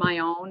would use my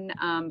own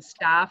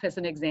staff as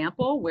an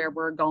example, where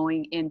we're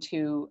going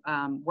into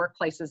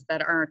workplaces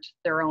that aren't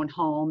their own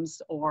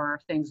homes or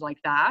things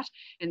like that.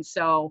 And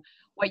so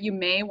what you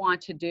may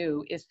want to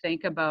do is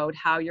think about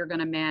how you're going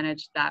to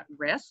manage that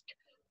risk.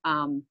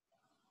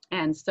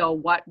 And so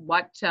what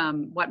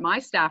my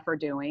staff are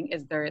doing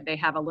is they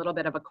have a little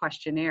bit of a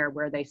questionnaire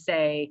where they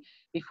say,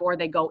 before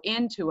they go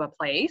into a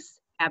place,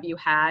 have you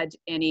had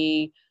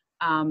any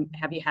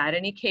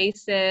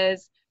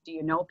cases? Do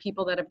you know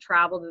people that have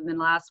traveled in the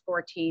last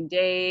 14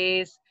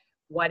 days?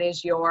 What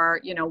is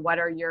what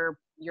are your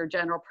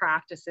general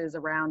practices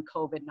around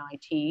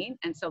COVID-19?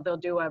 And so they'll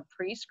do a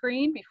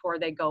pre-screen before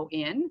they go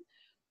in.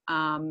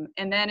 And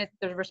then it's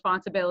the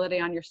responsibility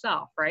on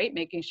yourself, right?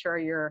 Making sure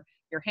your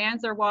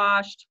hands are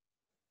washed,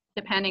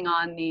 depending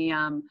on the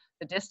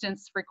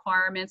distance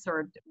requirements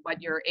or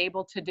what you're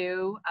able to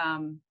do,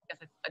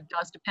 because it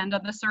does depend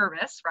on the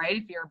service, right?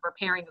 If you're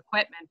repairing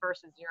equipment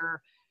versus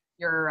you're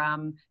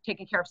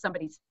taking care of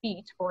somebody's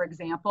feet, for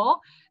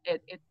example,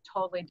 it's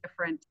totally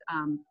different,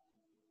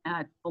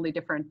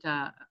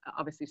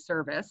 obviously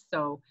service.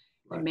 So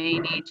you may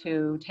need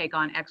to take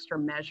on extra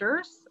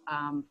measures,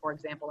 for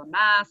example, a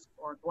mask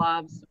or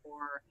gloves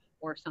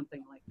or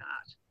something like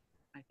that,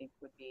 I think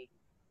would be,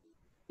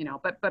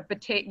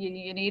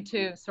 you need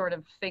to sort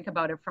of think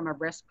about it from a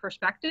risk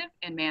perspective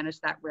and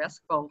manage that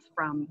risk both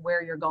from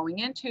where you're going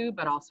into,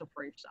 but also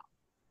for yourself.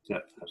 Yeah,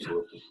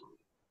 absolutely.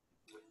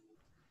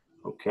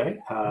 Okay,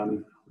 a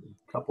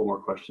couple more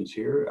questions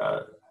here.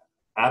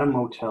 At a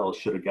motel,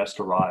 should a guest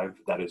arrive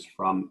that is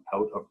from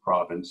out of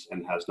province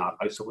and has not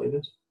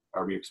isolated,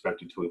 are we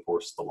expected to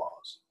enforce the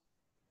laws?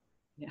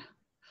 Yeah.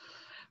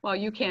 Well,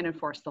 you can't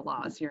enforce the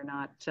laws. You're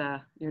not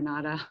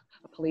a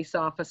police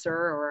officer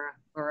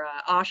or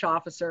a OSH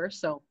officer,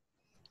 so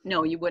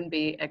no, you wouldn't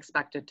be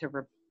expected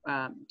to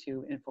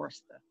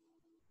enforce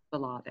the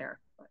law there.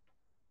 But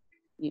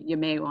you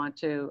may want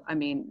to. I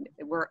mean,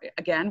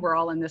 we're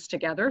all in this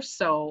together.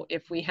 So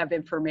if we have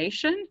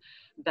information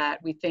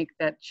that we think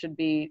that should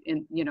be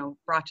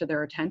brought to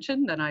their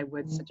attention, then I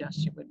would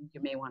suggest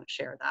you may want to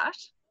share that.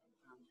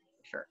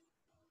 For sure.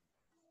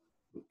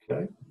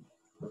 Okay.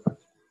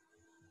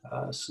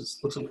 So it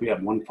looks like we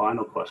have one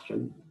final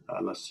question,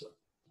 unless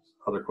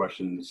other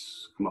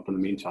questions come up in the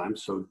meantime.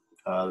 So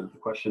the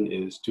question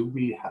is, do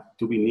we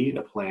need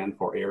a plan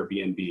for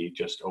Airbnb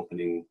just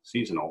opening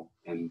seasonal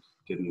and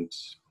didn't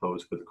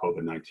close for the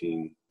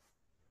COVID-19?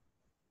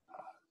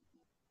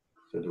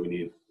 So do we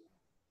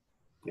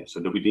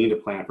need a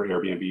plan for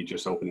Airbnb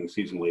just opening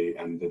seasonally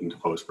and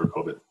didn't close for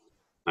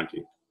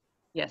COVID-19?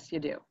 Yes, you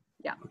do.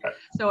 Yeah. Okay.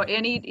 So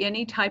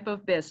any type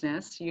of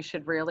business, you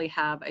should really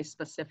have a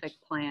specific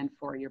plan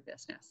for your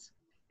business.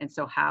 And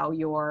so how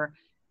you're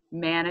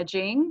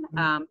managing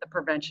the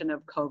prevention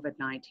of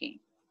COVID-19.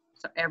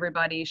 So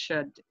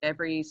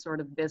every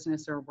sort of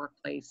business or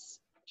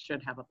workplace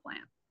should have a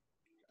plan.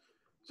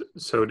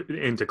 So,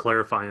 and to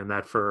clarify on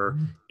that, for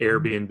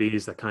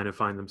Airbnbs that kind of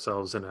find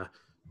themselves in a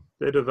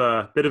bit of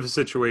a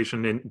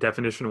situation in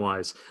definition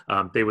wise,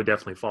 they would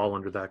definitely fall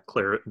under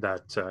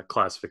that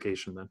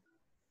classification then.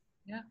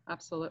 Yeah,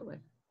 absolutely.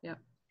 Yeah.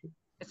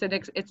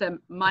 It's a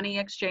money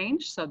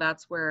exchange. So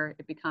that's where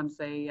it becomes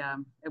a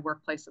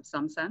workplace of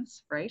some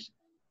sense, right?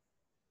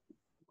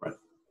 Right.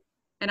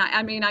 And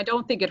I mean, I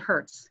don't think it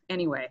hurts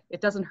anyway.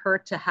 It doesn't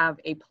hurt to have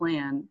a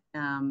plan,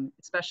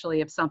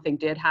 especially if something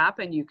did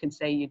happen, you can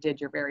say you did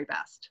your very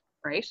best,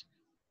 right?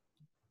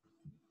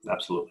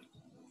 Absolutely.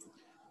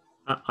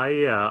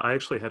 I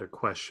actually had a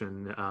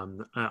question.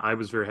 I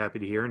was very happy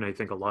to hear, and I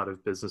think a lot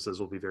of businesses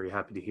will be very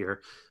happy to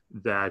hear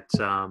that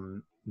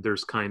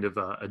there's kind of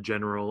a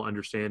general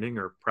understanding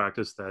or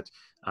practice that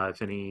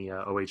if any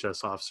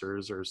OH&S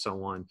officers or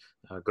so on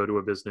go to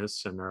a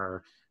business and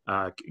are,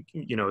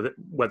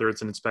 whether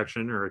it's an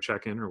inspection or a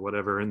check-in or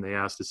whatever, and they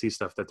ask to see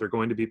stuff, that they're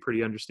going to be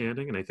pretty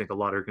understanding. And I think a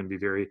lot are going to be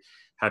very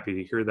happy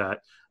to hear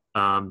that.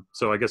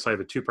 So I guess I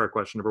have a two-part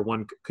question. Number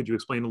one, could you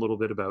explain a little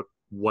bit about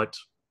what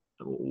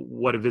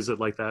a visit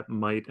like that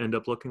might end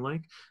up looking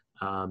like?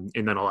 And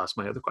then I'll ask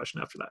my other question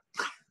after that.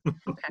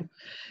 Okay.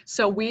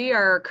 So we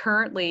are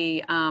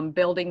currently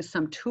building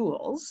some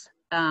tools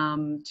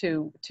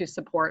to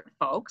support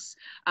folks.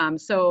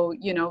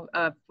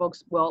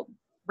 Folks will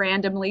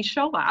randomly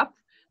show up,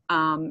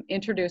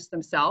 introduce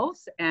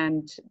themselves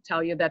and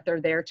tell you that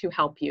they're there to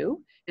help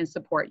you and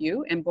support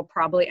you. And we'll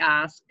probably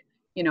ask,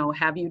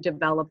 have you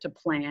developed a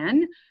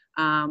plan?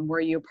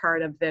 Were you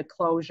part of the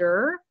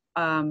closure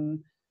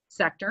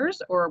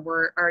sectors,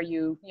 or are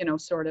you,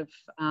 sort of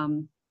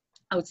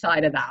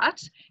outside of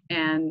that?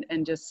 And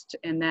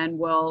then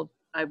we'll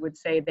I would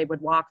say they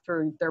would walk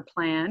through their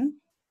plan,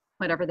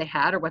 whatever they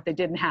had or what they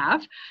didn't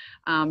have,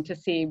 to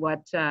see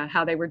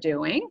how they were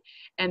doing.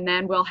 And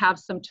then we'll have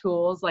some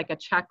tools like a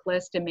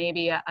checklist and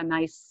maybe a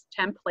nice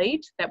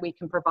template that we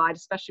can provide,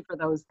 especially for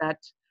those that,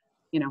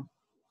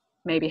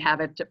 maybe have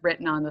it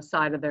written on the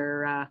side of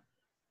their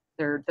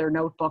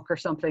notebook or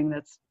something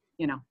that's,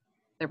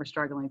 they were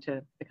struggling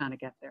to kind of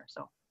get there.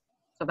 So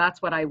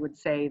that's what I would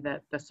say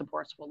that the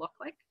supports will look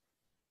like.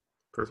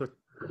 Perfect.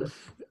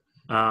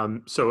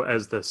 So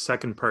as the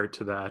second part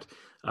to that,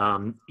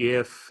 and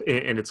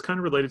it's kind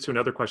of related to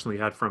another question we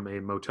had from a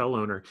motel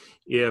owner,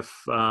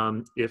 if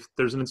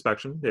there's an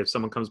inspection, if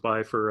someone comes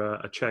by for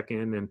a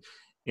check-in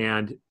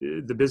and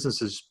the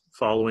business is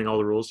following all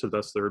the rules to the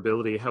best of their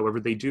ability, however,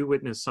 they do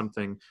witness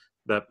something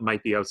that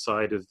might be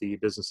outside of the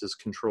business's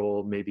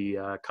control, maybe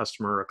a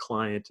customer or a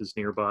client is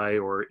nearby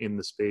or in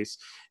the space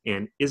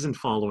and isn't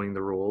following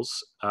the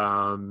rules,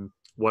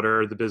 what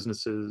are the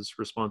business's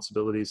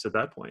responsibilities at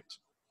that point?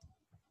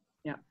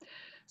 Yeah,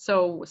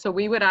 so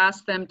we would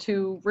ask them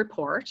to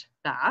report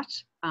that,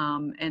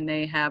 and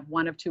they have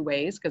one of two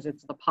ways because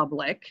it's the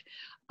public.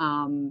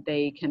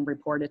 They can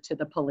report it to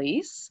the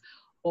police,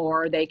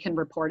 or they can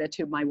report it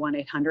to my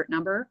 1-800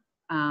 number,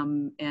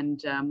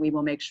 and we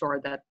will make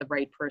sure that the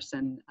right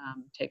person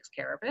takes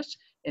care of it.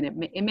 And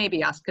it may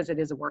be us because it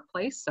is a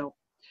workplace. So,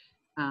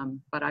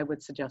 but I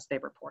would suggest they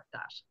report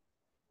that.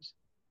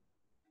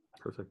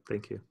 Perfect.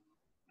 Thank you.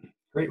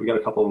 Great. We got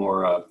a couple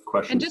more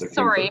questions. And just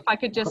sorry, if I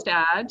could just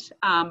add,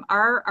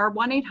 our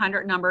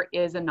 1-800 number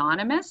is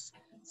anonymous.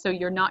 So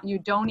you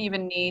don't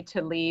even need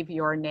to leave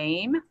your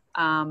name,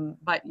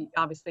 but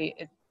obviously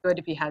it's good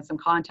if you had some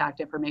contact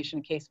information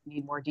in case we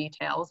need more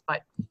details,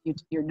 but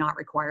you're not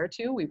required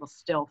to. We will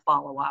still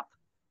follow up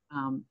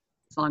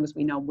as long as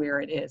we know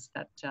where it is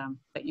that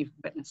you've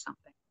witnessed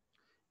something.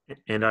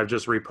 And I've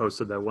just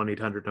reposted that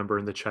 1-800 number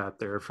in the chat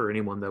there for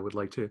anyone that would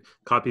like to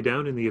copy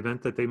down in the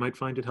event that they might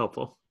find it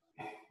helpful.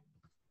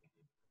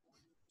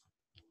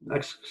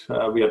 Next,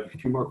 we have a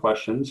few more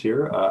questions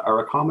here. Are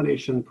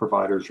accommodation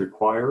providers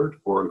required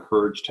or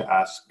encouraged to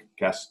ask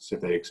guests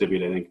if they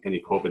exhibit any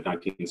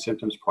COVID-19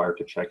 symptoms prior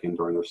to check-in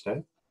during their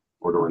stay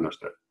or during their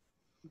stay?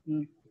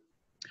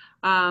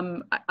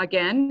 Mm-hmm.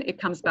 Again, it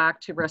comes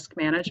back to risk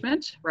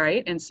management,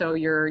 right? And so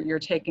you're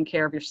taking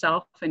care of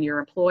yourself and your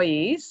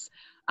employees.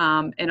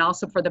 And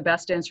also for the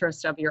best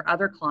interest of your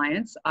other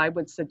clients, I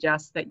would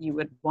suggest that you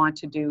would want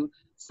to do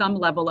some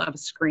level of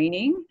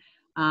screening.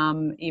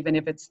 Even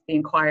if it's the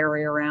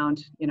inquiry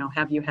around,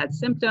 have you had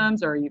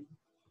symptoms, or are you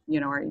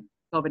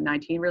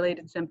COVID-19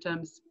 related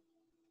symptoms,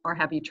 or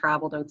have you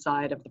traveled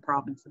outside of the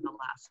province in the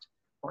last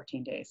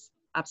 14 days?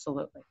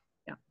 Absolutely.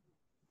 Yeah.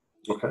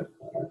 Okay.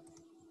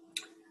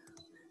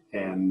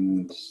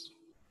 And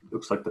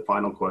looks like the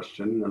final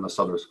question, unless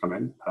others come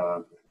in,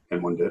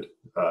 and one did.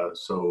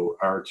 So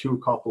are two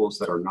couples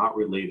that are not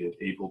related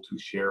able to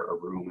share a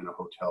room in a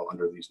hotel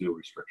under these new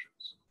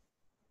restrictions?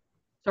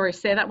 Sorry,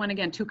 say that one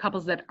again. Two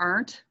couples that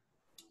aren't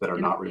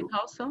not related.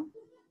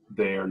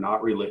 They are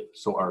not related.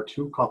 So are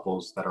two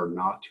couples that are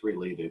not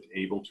related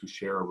able to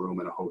share a room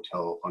in a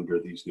hotel under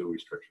these new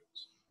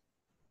restrictions?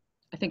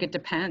 I think it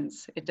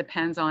depends. It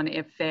depends on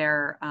if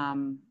they're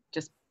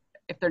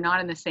if they're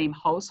not in the same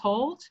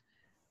household,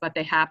 but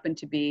they happen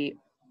to be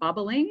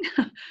bubbling,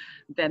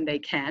 then they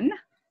can.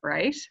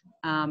 Right?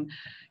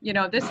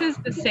 This is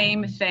the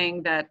same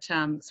thing that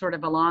sort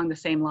of along the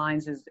same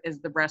lines as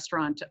the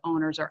restaurant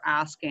owners are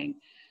asking.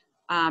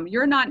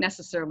 You're not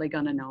necessarily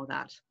going to know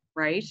that,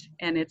 right?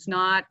 And it's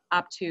not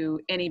up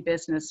to any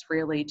business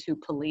really to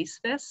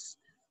police this.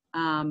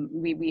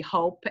 We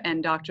hope,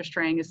 and Dr.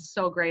 Strang is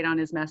so great on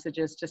his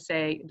messages to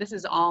say, this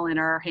is all in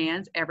our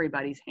hands,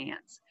 everybody's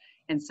hands.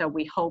 And so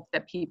we hope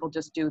that people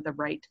just do the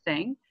right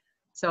thing.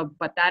 So,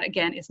 but that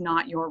again is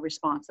not your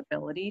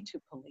responsibility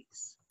to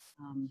police.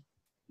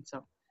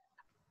 So,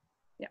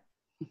 yeah.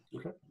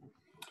 Okay.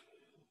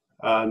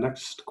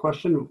 Next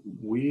question.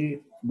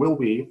 Will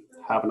we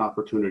have an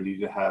opportunity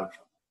to have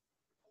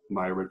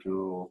my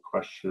original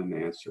question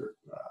answered?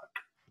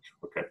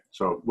 Okay.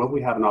 So will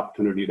we have an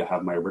opportunity to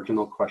have my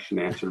original question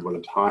answered with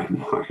a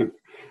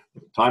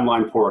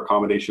timeline for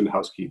accommodation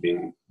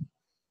housekeeping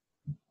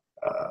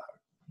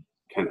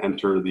can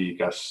enter the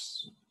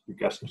guest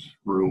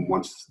room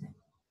once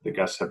the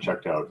guests have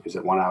checked out? Is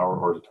it 1 hour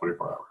or is it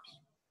 24 hours?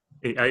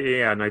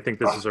 Yeah, and I think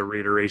this is a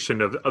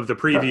reiteration of the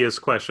previous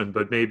question,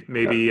 but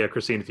maybe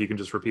Christine, if you can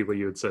just repeat what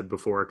you had said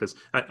before, because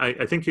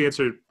I think you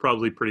answered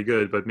probably pretty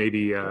good, but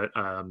maybe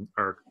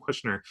our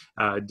questioner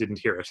didn't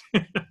hear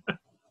it.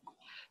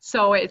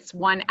 So it's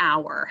 1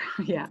 hour,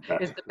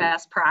 is the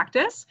best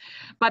practice.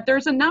 But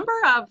there's a number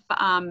of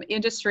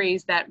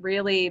industries that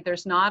really,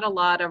 there's not a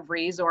lot of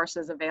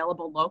resources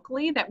available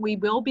locally that we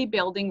will be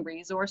building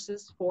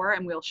resources for,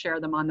 and we'll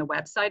share them on the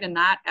website. And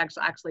that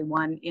actually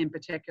one in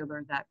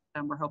particular that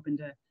we're hoping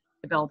to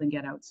build and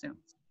get out soon.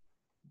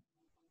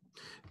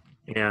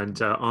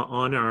 And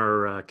on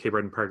our Cape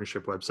Breton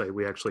Partnership website,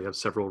 we actually have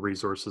several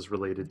resources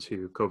related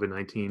to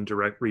COVID-19,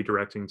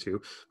 redirecting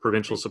to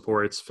provincial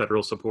supports,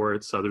 federal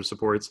supports, other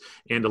supports,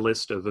 and a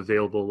list of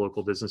available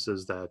local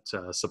businesses that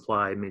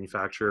supply,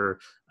 manufacture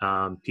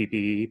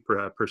PPE,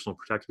 personal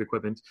protective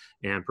equipment,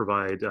 and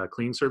provide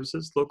cleaning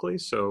services locally.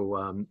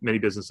 So many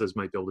businesses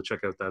might be able to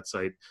check out that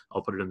site.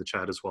 I'll put it in the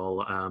chat as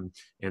well.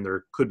 And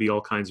there could be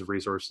all kinds of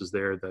resources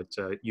there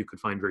that you could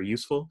find very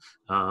useful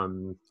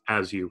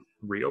as you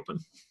reopen.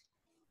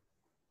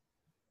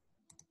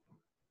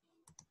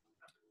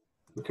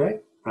 Okay,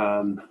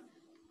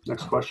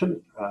 next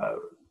question.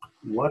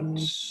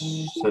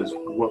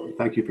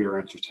 Thank you for your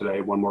answers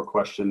today. One more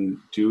question.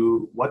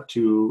 What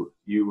do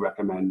you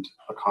recommend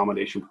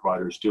accommodation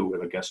providers do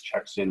if a guest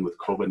checks in with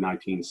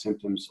COVID-19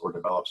 symptoms or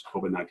develops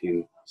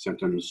COVID-19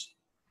 symptoms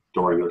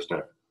during their stay?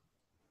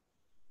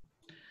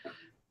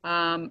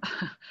 Well,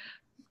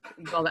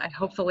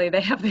 hopefully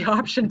they have the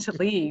option to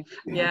leave.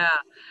 Yeah,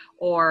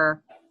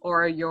 or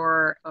they're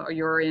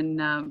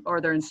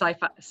in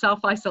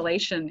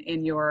self-isolation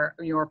in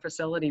your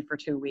facility for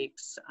 2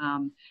 weeks.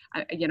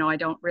 I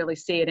don't really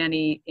see it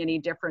any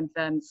different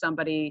than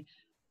somebody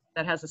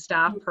that has a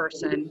staff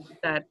person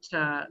that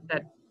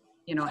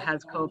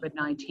has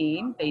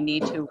COVID-19. They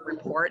need to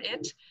report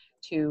it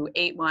to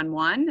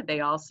 811. They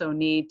also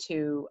need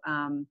to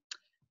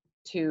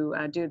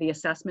do the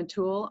assessment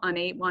tool on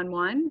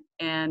 811,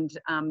 and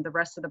the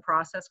rest of the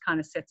process kind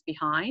of sits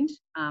behind,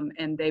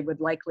 and they would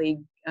likely,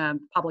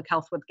 public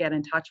health would get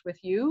in touch with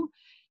you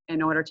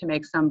in order to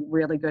make some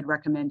really good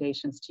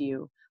recommendations to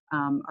you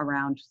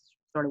around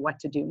sort of what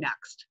to do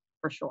next,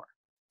 for sure.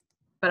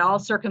 But all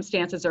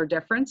circumstances are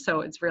different,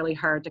 so it's really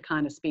hard to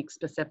kind of speak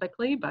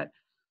specifically, but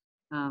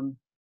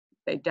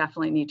they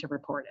definitely need to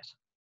report it.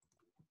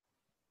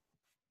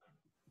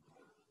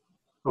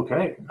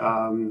 Okay,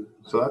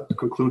 so that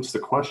concludes the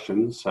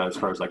questions as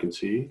far as I can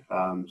see.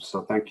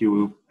 So thank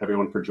you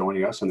everyone for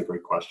joining us and the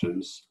great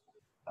questions.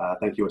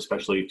 Thank you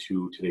especially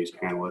to today's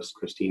panelist,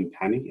 Christine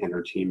Penny, and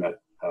her team at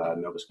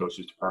Nova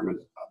Scotia's Department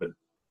of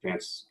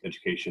Advanced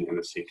Education and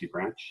the Safety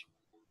Branch.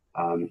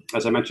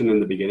 As I mentioned in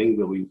the beginning,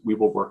 we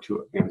will work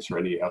to answer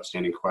any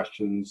outstanding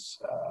questions,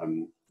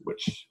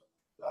 which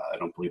I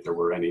don't believe there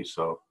were any.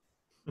 So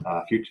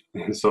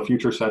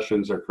future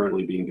sessions are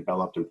currently being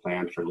developed and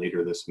planned for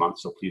later this month.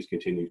 So please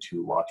continue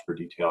to watch for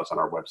details on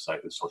our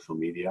website and social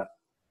media.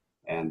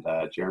 And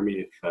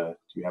Jeremy, do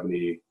you have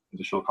any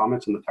additional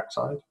comments on the tech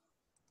side?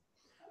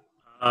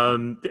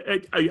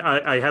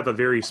 I have a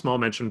very small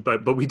mention,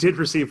 but we did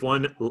receive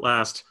one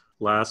last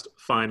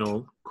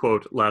final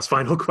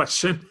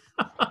question.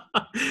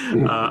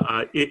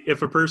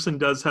 If a person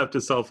does have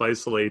to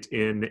self-isolate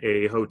in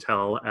a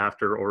hotel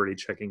after already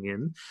checking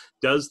in,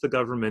 does the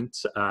government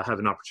have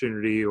an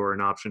opportunity or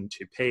an option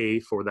to pay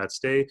for that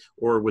stay,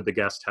 or would the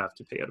guest have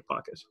to pay out of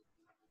pocket?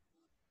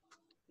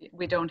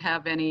 We don't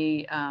have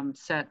any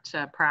set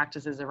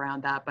practices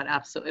around that, but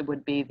absolutely it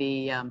would be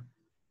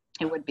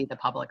the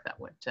public that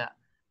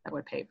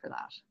would pay for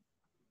that.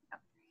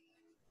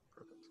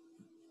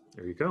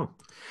 There you go.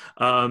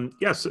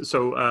 Yes,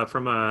 so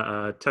from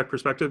a tech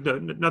perspective,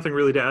 nothing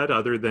really to add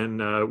other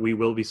than we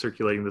will be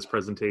circulating this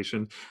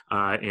presentation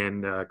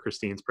and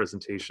Christine's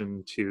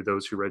presentation to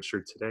those who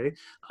registered today.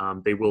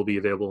 They will be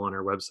available on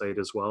our website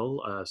as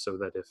well, so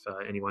that if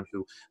anyone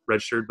who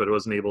registered but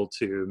wasn't able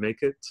to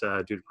make it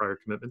due to prior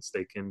commitments,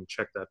 they can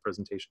check that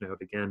presentation out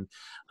again.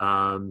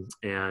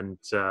 And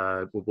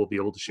we'll be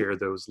able to share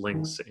those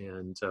links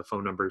and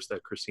phone numbers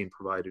that Christine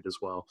provided as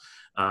well.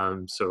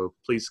 So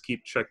please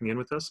keep checking in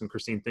with us. And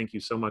Christine, thank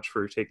you so much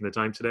for taking the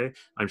time today.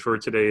 I'm sure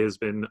today has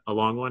been a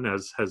long one,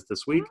 as has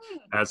this week,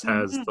 as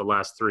has the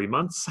last 3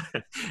 months.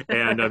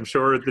 And I'm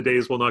sure the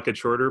days will not get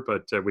shorter,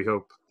 but we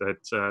hope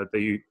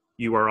that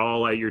you are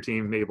all at your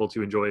team able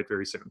to enjoy it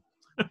very soon.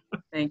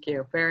 Thank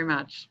you very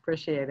much.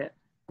 Appreciate it.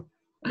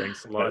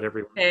 Thanks a lot,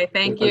 everyone. Okay,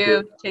 thank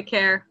you. Take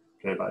care.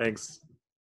 Okay, bye. Thanks.